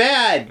is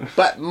bad,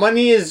 but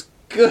money is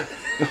good.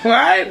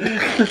 What?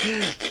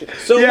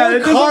 So Yeah, it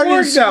work doesn't hard in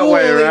work that school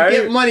way, and right?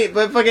 get money,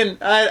 but fucking,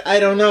 I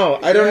don't know.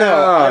 I don't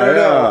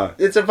know.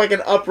 It's a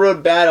fucking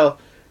up-road battle.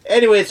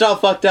 Anyway, it's all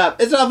fucked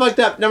up.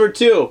 Number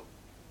 2.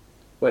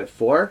 What,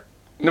 4?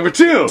 Number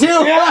 2. 2.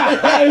 Yeah,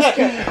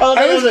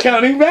 I was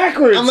counting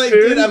backwards. I'm like,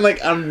 dude.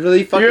 I'm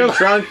really fucking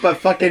drunk, but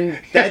fucking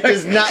that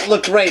does not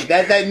look right.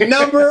 That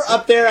number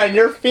up there on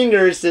your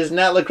fingers does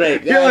not look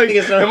right. You're like,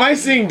 am I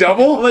seeing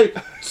double? I'm like,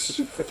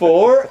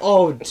 4?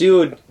 Oh,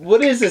 dude,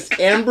 what is this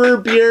amber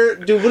beer?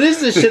 Dude, what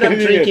is this shit I'm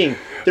drinking?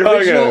 The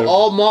original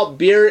all malt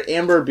beer,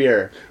 amber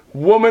beer.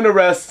 Woman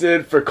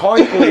arrested for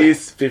calling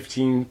police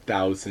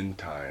 15,000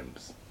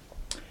 times.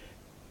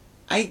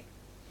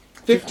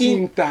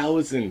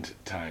 15,000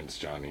 times,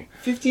 Johnny.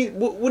 15.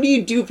 What do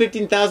you do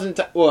 15,000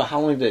 times? Well, how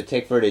long did it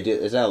take for her to do?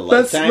 Is that a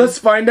lifetime? Let's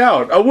find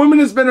out. A woman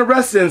has been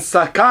arrested in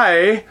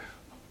Sakai.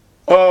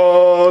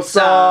 Oh,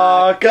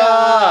 Sakai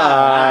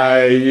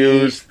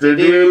used to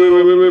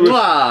do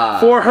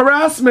for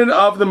harassment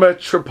of the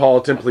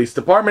Metropolitan Police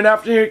Department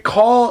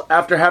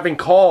after having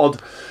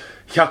called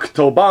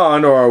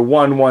Hyaktoban or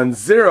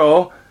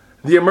 110,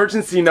 the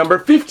emergency number,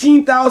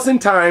 15,000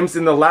 times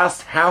in the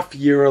last half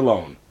year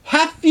alone.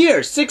 Half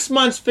year, 6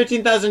 months,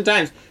 15,000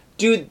 times.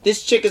 Dude,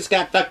 this chick has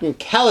got fucking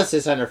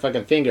calluses on her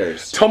fucking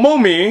fingers.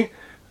 Tomomi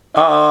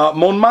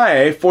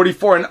Monmae,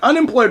 44, an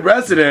unemployed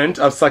resident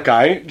of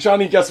Sakai.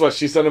 Johnny, guess what?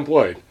 She's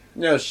unemployed.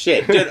 No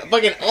shit. Dude,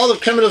 fucking all the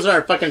criminals on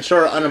our fucking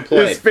shore are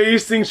unemployed. Is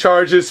facing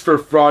charges for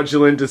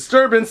fraudulent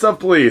disturbance of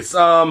police.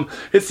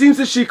 It seems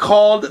that she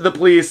called the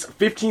police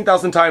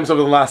 15,000 times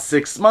over the last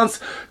 6 months,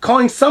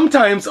 calling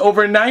sometimes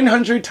over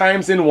 900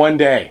 times in one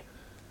day.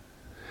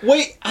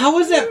 Wait, how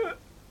is that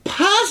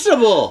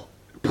possible?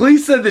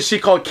 Police said that she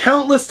called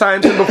countless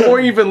times, and before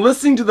even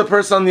listening to the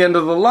person on the end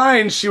of the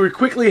line, she would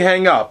quickly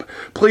hang up.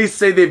 Police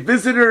say they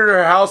visited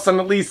her house on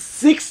at least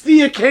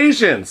 60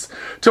 occasions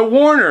to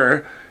warn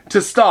her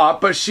to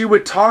stop, but she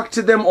would talk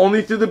to them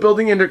only through the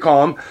building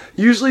intercom,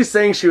 usually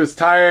saying she was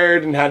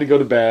tired and had to go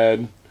to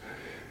bed.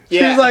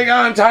 Yeah. She's like, oh,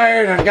 I'm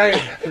tired. I've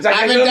been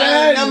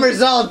dialing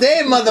numbers all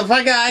day,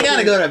 motherfucker. I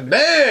gotta go to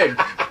bed.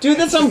 Dude,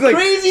 that's some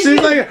crazy shit.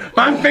 She's like,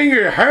 my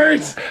finger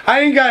hurts.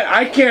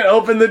 I can't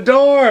open the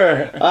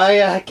door.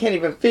 I can't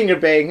even finger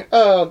bang.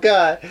 Oh,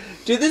 God.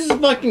 Dude, this is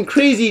fucking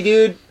crazy,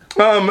 dude.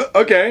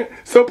 Okay.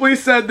 So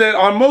police said that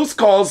on most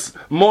calls,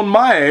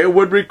 Monmae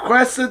would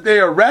request that they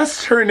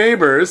arrest her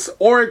neighbors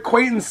or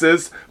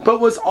acquaintances, but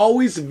was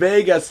always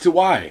vague as to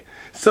why.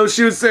 So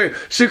she would say,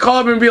 she'd call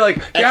up and be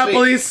like,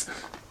 police.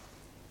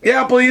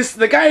 Yeah, police,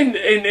 the guy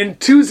in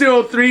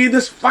 203,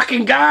 this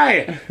fucking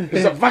guy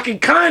is a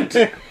fucking cunt.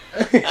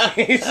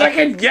 He's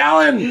fucking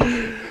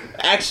yelling.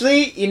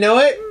 Actually, you know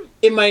what?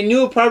 In my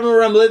new apartment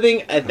where I'm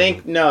living, I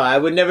think, no, I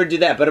would never do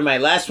that. But in my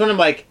last one, I'm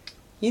like,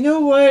 you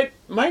know what?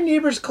 My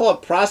neighbors call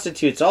up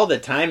prostitutes all the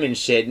time and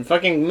shit and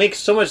fucking make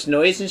so much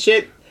noise and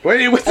shit.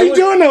 Wait, what's he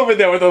doing over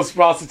there with those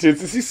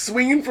prostitutes? Is he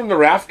swinging from the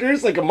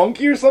rafters like a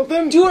monkey or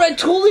something? Dude, I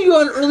told you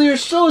on earlier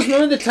shows.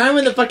 Remember the time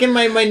when the fucking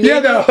my neighbor... Yeah,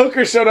 the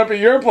hooker showed up at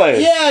your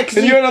place. Yeah,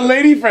 and you had a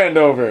lady friend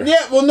over.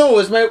 Yeah, well, no,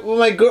 it was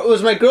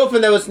my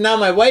girlfriend that was now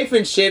my wife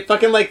and shit.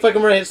 Fucking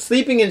we're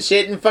sleeping and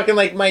shit, and fucking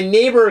like my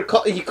neighbor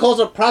he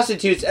calls up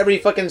prostitutes every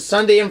fucking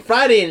Sunday and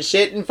Friday and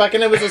shit, and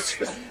fucking I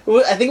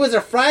think it was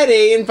a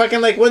Friday, and fucking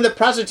like one of the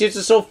prostitutes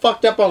is so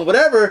fucked up on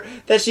whatever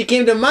that she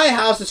came to my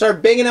house and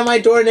started banging on my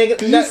door.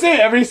 Did you say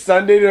every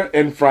Sunday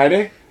and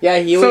Friday? Yeah,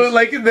 So,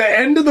 like, the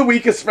end of the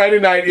week is Friday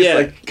night. He's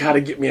like,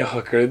 gotta get me a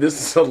hooker. This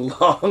is a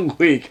long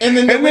week. And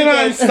then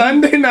on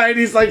Sunday night,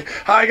 he's like,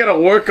 I gotta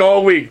work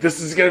all week.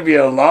 This is gonna be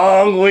a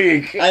long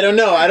week. I don't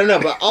know.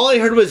 But all I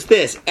heard was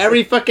this.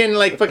 Every fucking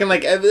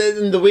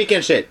the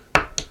weekend shit.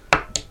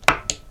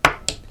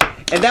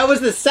 And that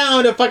was the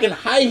sound of fucking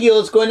high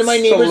heels going to my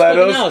neighbor's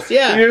fucking house.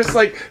 Yeah. And you're just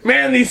like,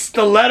 man, these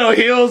stiletto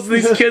heels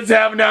these kids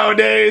have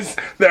nowadays.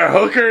 They're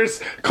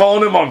hookers,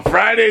 calling them on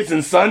Fridays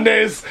and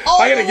Sundays.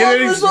 I gotta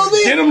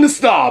get them to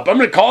stop. I'm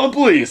gonna call the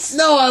police.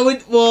 No, I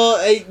would,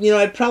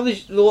 I'd probably,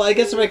 I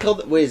guess if I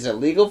called, wait, is it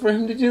legal for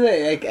him to do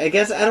that? I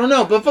guess, I don't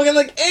know. But fucking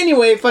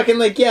anyway,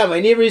 yeah, my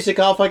neighbor used to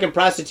call fucking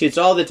prostitutes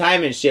all the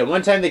time and shit.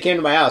 One time they came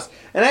to my house.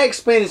 And I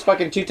explained this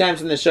fucking 2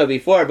 times in the show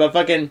before, but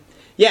fucking...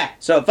 Yeah,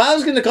 so if I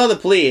was gonna call the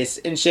police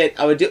and shit,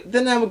 I would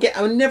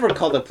never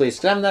call the police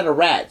because I'm not a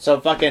rat. So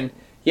fucking,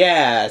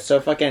 Yeah, so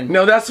fucking...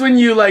 No, that's when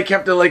you, like,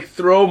 have to, like,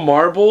 throw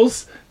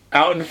marbles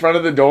out in front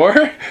of the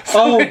door.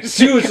 Oh, dude,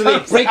 so they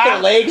break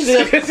their legs?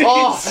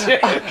 I'll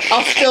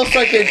still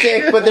suck your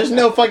dick, but there's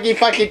no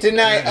fucking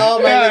tonight.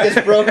 Oh, my leg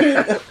is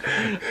broken.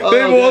 Oh, they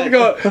both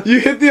go,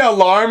 you hit the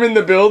alarm in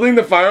the building,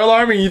 the fire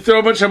alarm, and you throw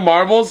a bunch of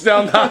marbles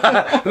down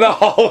the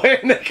hallway,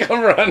 and they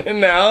come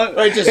running out.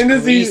 Or just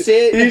grease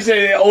it.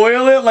 They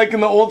oil it, like in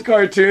the old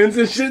cartoons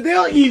and shit.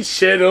 They'll eat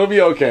shit. It'll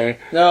be okay.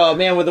 No,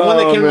 man, with the one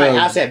that came to my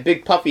house had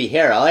big puffy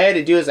hair. All I had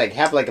to do is, like,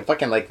 have, like, a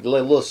fucking, like,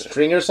 little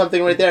string or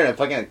something right there and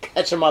fucking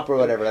catch them up or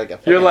whatever. Like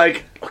You're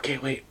like, okay,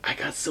 wait, I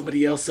got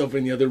somebody else over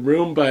in the other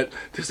room, but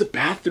there's a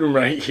bathroom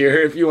right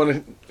here if you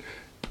want to...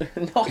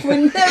 No,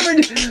 we never...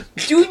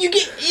 Dude, you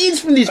get AIDS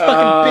from these fucking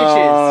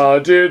bitches. Oh,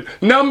 dude.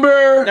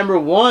 Number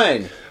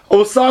 1.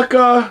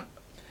 Osaka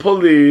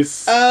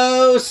police.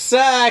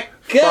 Osaka.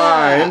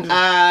 Find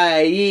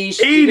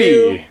 80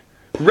 do.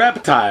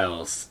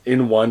 reptiles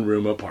in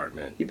one-room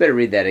apartment. You better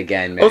read that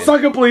again, man.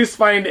 Osaka police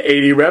find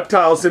 80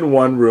 reptiles in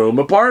one-room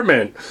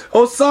apartment.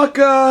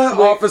 Osaka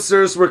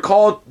officers were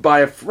called by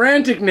a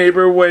frantic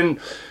neighbor when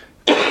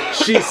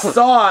she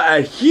saw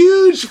a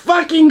huge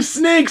fucking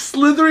snake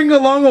slithering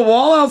along a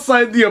wall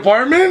outside the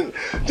apartment.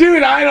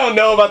 Dude, I don't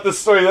know about this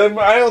story.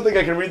 I don't think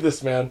I can read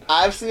this, man.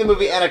 I've seen the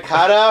movie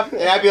Anaconda,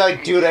 and I'd be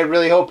like, dude, I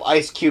really hope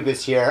Ice Cube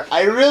is here.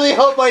 I really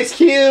hope Ice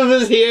Cube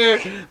is here.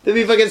 That'd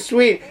be fucking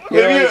sweet.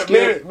 Maybe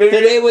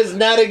today was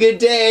not a good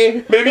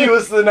day. Maybe it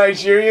was the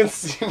Nigerian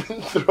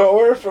semen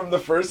thrower from the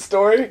first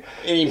story.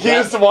 He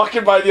was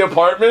walking by the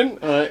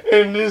apartment,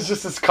 and it was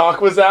just his cock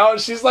was out.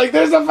 And she's like,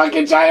 there's a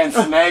fucking giant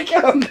snake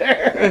out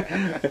there.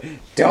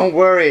 Don't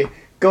worry.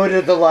 Go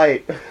to the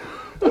light.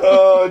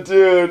 Oh,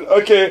 dude.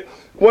 Okay.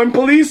 When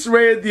police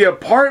raided the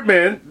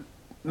apartment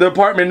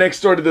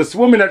next door to this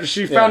woman after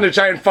she found a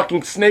giant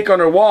fucking snake on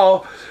her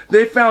wall,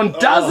 they found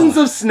dozens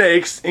of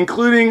snakes,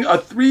 including a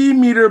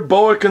 3-meter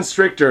boa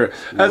constrictor,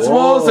 as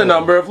well as a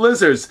number of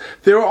lizards.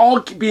 They were all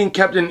being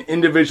kept in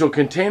individual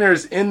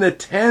containers in the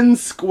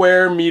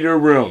 10-square-meter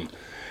room.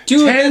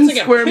 Dude, 10 that's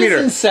like square a prison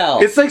meter. cell.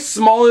 It's like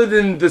smaller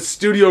than the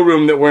studio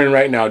room that we're in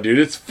right now, dude.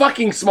 It's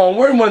fucking small.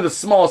 We're in one of the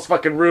smallest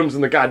fucking rooms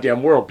in the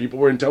goddamn world, people.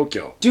 We're in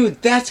Tokyo.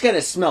 Dude, that's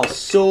gonna smell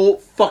so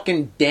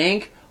fucking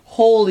dank.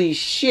 Holy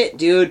shit,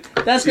 dude.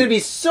 That's gonna be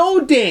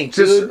so dank,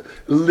 dude.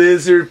 Just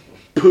lizard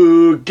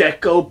poo,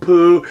 gecko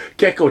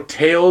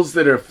tails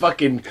that are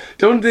fucking...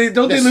 Don't they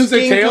lose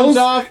their tails?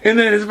 Off. And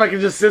then it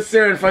fucking just sits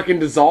there and fucking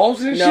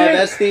dissolves and shit? No,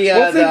 that's the...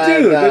 What's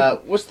it do?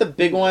 What's the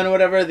big one or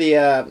whatever?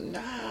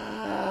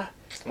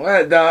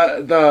 What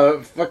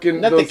the fucking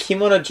not the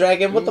kimono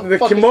dragon. What the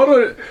fuck?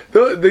 Kimono,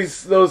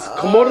 those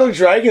Komodo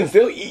dragons.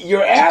 They'll eat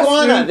your ass.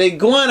 The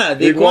iguana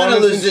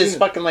loses its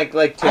fucking like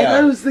tail. I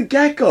thought it was the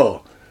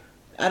gecko.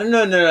 I don't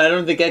know. No, I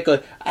don't think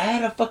gecko. I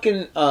had a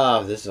fucking.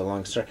 Oh, this is a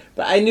long story.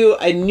 But I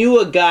knew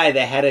a guy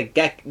that had a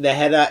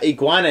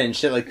iguana and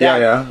shit like that.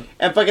 Yeah.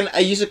 And fucking, I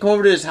used to come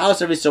over to his house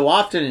every so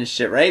often and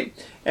shit, right?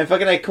 And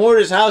fucking, I come over to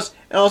his house,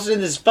 and all of a sudden,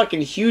 this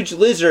fucking huge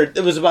lizard.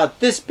 It was about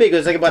this big. It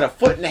was like about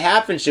 1.5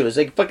 feet and shit. It was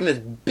like fucking this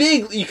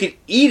big. You could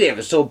eat it. It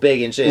was so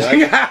big and shit.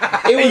 Like,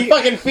 it would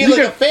fucking feel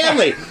like a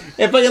family.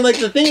 And fucking, like,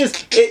 the thing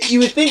is, you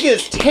would think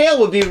his tail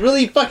would be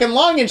really fucking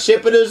long and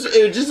shit, but it was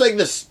just like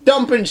the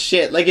stump and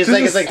shit. Like, it's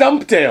like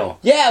stump tail.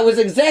 Yeah, it was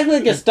exactly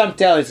like a stump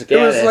tail. It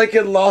was like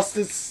it lost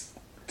its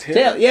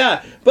tail.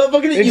 Yeah, but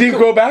fucking. Did it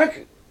grow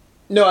back?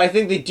 No, I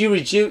think they do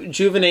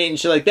rejuvenate and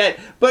shit like that.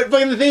 But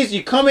fucking the thing is,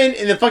 you come in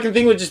and the fucking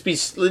thing would just be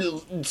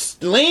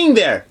laying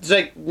there. It's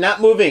like not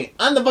moving.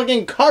 On the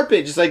fucking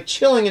carpet, just like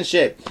chilling and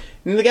shit.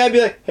 And the guy would be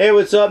like, hey,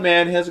 what's up,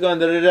 man? How's it going?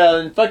 Da, da, da.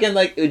 And fucking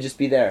like, it would just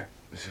be there.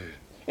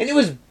 And it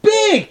was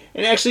big!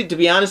 And actually, to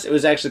be honest, it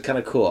was actually kind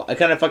of cool. I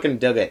kind of fucking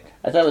dug it.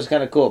 I thought it was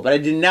kind of cool. But I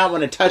did not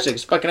want to touch it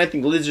because fucking I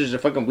think lizards are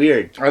fucking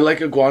weird. I like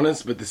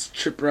iguanas, but this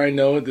tripper I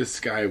know, this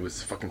guy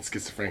was fucking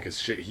schizophrenic as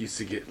shit. He used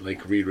to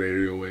read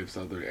radio waves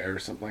out of the air or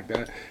something like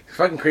that.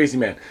 Fucking crazy,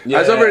 man. Yeah.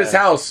 I was over at his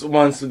house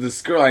once with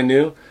this girl I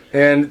knew.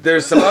 And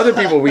there's some other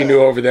people we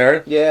knew over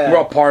there. Yeah. We're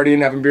all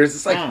partying, having beers.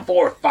 It's like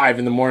 4 or 5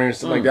 in the morning or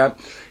something like that.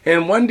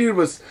 And one dude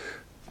was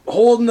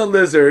holding the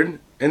lizard.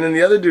 And then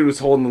the other dude was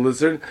holding the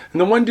lizard. And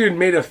the one dude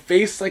made a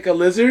face like a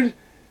lizard.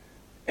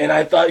 And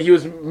I thought he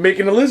was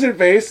making a lizard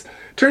face.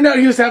 Turned out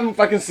he was having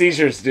fucking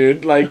seizures,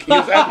 dude. Like, he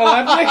was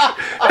epileptic.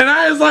 And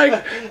I was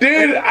like,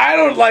 dude, I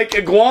don't like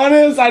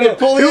iguanas. I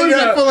don't...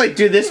 like,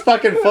 dude, this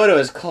fucking photo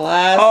is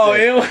classic. Oh,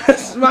 it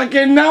was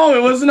fucking... No,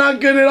 it was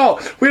not good at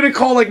all. We had to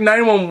call,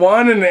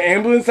 911, and the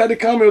ambulance had to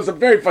come. It was a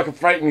very fucking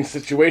frightening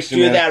situation,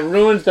 dude, man. that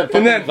ruins the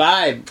fucking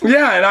vibe.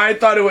 Yeah, and I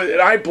thought it was...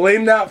 I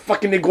blame that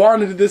fucking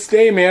iguana to this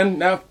day, man.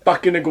 That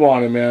fucking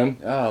iguana, man.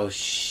 Oh,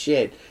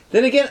 shit.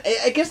 Then again,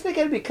 I guess they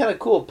gotta be kind of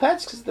cool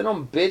pets because they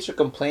don't bitch or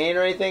complain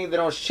or anything. They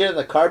don't shit on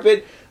the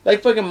carpet.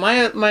 Like fucking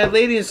my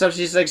lady and stuff.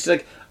 She's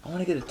like, I want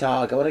to get a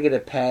dog. I want to get a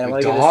pet. I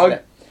want to get a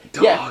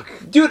dog. Yeah,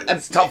 dude,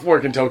 it's tough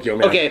work in Tokyo,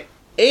 man. Okay,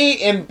 A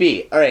and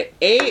B. All right,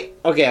 A.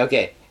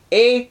 Okay.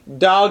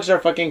 Dogs are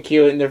fucking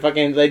cute and they're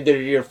fucking like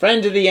they're your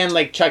friend to the end,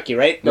 like Chucky,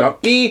 right? But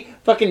Yep. B,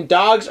 fucking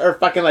dogs are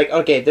fucking like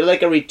okay, they're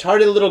like a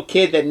retarded little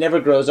kid that never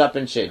grows up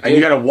and shit. Dude. And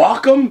you gotta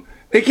walk them.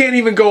 They can't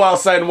even go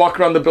outside and walk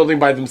around the building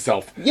by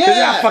themselves. Yeah. They're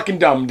that fucking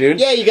dumb, dude.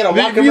 Yeah, you gotta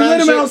walk If you around let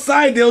them shit.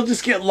 outside, they'll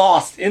just get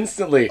lost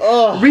instantly.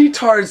 Ugh.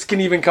 Retards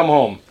can even come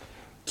home.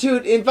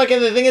 Dude, and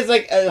fucking the thing is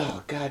like,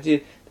 oh god,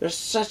 dude, they're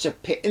such a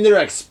and they're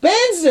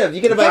expensive.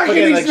 You gotta buy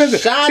fucking like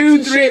shots 2,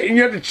 and 3, shit. and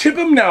you have to chip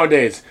them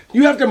nowadays.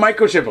 You have to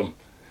microchip them.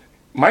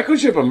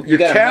 Microchip them. Your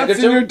gotta cats microchip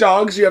and your 'em?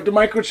 dogs, you have to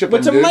microchip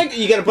What's them, a dude.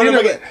 you gotta put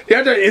You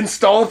have to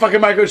install a fucking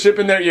microchip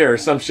in their ear or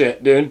some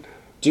shit, dude.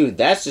 Dude,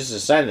 that's just a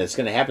sign that's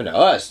gonna happen to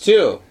us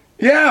too.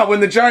 Yeah, when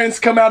the giants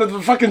come out of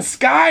the fucking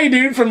sky,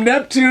 dude, from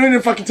Neptune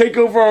and fucking take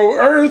over our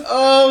Earth.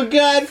 Oh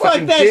god, fuck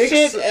Fucking that dicks.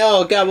 shit.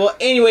 Oh god, well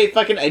anyway,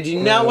 fucking I do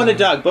not want a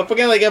dog, but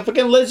fucking like a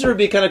fucking lizard would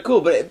be kind of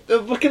cool, but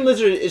a fucking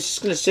lizard is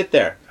just gonna sit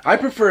there. I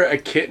prefer a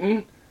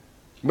kitten,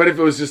 but if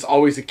it was just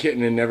always a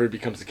kitten and never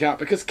becomes a cat,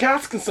 because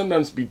cats can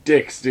sometimes be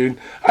dicks, dude.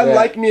 I Yeah.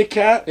 like me a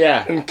cat,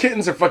 Yeah. and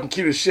kittens are fucking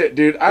cute as shit,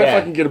 dude. I Yeah.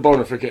 fucking get a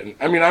boner for a kitten.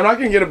 I mean, I'm not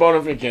gonna get a boner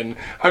for a kitten.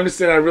 I'm just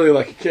saying I really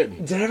like a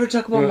kitten. Did I ever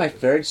talk about my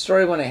ferret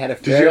story when I had a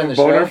Did you ferret have on a the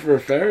boner show? for a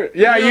ferret?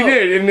 Yeah, you No.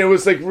 did, and it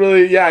was like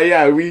really, you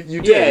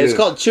did. Yeah, it's dude.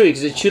 called Chewy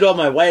because it chewed all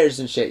my wires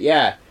and shit.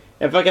 Yeah,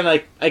 and fucking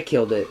like I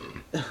killed it.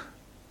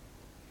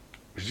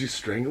 Did you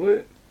strangle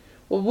it?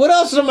 Well, what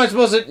else am I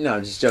supposed to? No,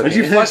 I'm just joking. Did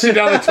you flush it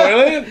down the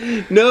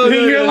toilet? No,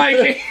 You're no.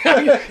 like,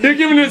 you're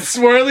giving it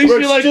swirlies. It's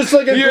You're like, just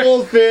like a you're-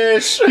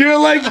 goldfish. You're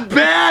like,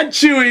 bad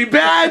Chewy,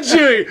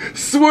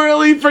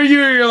 swirly for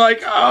you. You're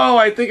like, oh,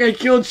 I think I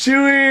killed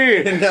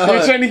Chewy. No.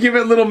 You're trying to give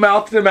it a little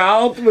mouth to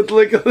mouth with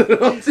like a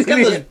little. It's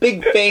got those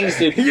big fangs,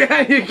 dude.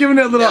 Yeah, you're giving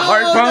it a little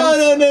heart No,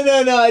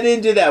 pump. no, I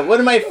didn't do that. One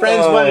of my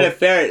friends Oh. wanted a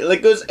ferret.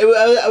 Like,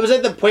 I was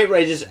at the point where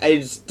I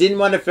just didn't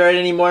want a ferret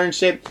anymore and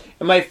shit.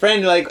 And my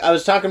friend, like, I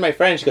was talking to my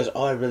friend. She goes,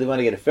 "Oh, I really want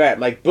to get a ferret." I'm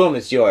like, "Boom,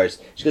 it's yours."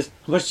 She goes,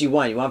 "How much do you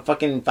want? You want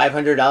fucking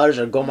 $500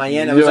 or go my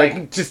yen?" I was You're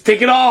like, just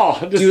take it all.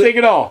 Just Dude, take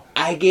it all.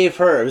 I gave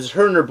her. It was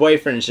her and her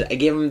boyfriend and shit. I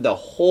gave him the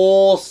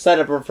whole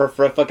setup for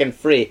fucking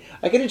free.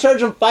 I could have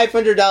charged him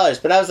 $500,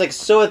 but I was like,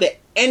 so at the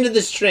end of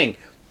the string,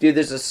 dude.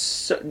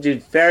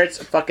 Dude, ferrets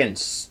fucking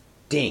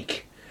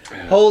stink.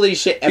 Holy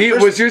shit! At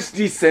first, Was yours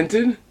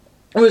descented?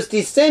 it was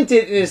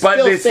descented and it's But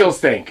still they still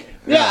stink. stink.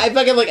 Yeah, I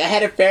fucking like I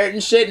had a ferret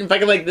and shit, and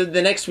fucking like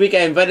the next week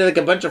I invited like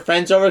a bunch of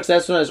friends over because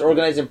that's when I was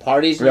organizing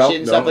parties and shit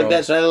and stuff like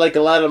that. So I had like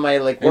a lot of my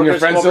like And your workers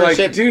friends come over are and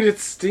like, shit. dude, it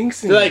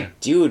stinks in They're here. like,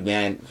 dude,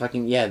 man,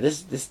 fucking yeah,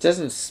 this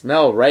doesn't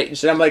smell right and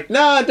shit. I'm like,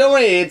 no, don't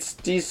worry, it's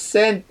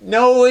decent.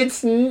 No,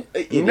 it's no,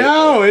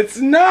 it's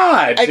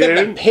not, I dude.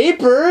 got the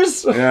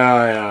papers.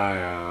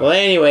 Yeah. Well,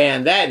 anyway,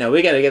 on that note,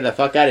 we gotta get the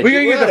fuck out of We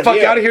here. gotta get the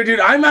fuck out of here, dude.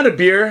 I'm out of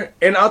beer,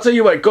 and I'll tell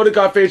you what. Go to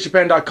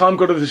godfadejapan.com.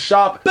 Go to the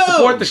shop. Boom.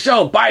 Support the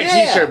show. Buy a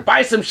Yeah. t-shirt.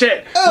 Buy some shit,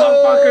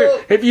 Oh.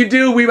 motherfucker. If you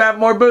do, we have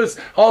more booze.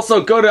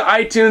 Also, go to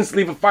iTunes.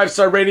 Leave a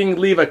 5-star rating.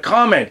 Leave a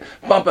comment.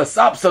 Bump us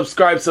up.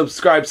 Subscribe.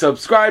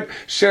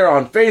 Share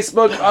on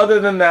Facebook. Other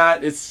than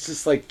that, it's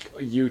just like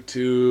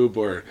YouTube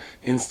or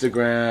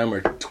Instagram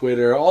or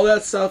Twitter. All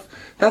that stuff.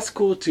 That's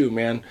cool too,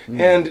 man.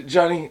 And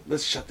Johnny,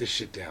 let's shut this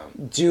shit down.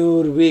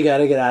 Dude, we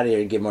gotta get out of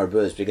here and get more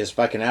booze because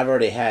fucking I've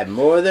already had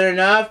more than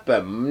enough,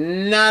 but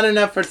not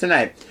enough for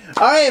tonight.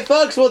 Alright,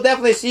 folks, we'll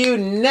definitely see you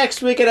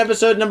next week at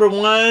episode number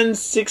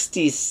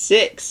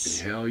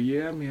 166. Hell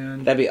yeah,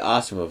 man. That'd be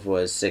awesome if it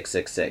was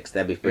 666.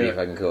 That'd be pretty Yeah.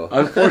 fucking cool.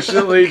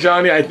 Unfortunately,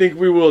 Johnny, I think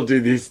we will do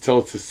these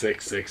till to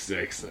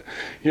 666.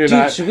 You're Dude,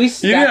 not. should we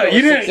stack it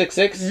with didn't-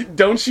 666?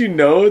 Don't you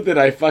know that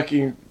I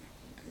fucking?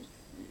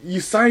 You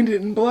signed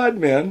it in blood,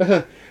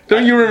 man.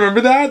 Don't you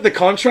remember that the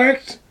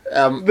contract,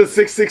 the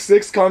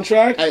 666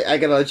 contract? I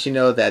gotta let you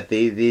know that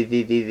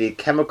the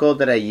chemical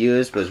that I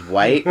used was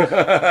white.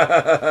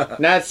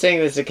 Not saying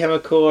it's a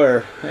chemical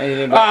or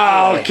anything. But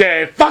Oh,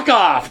 okay. Fuck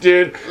off,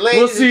 dude. Ladies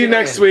We'll see you and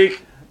next gentlemen.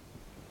 week.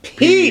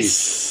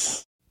 Peace.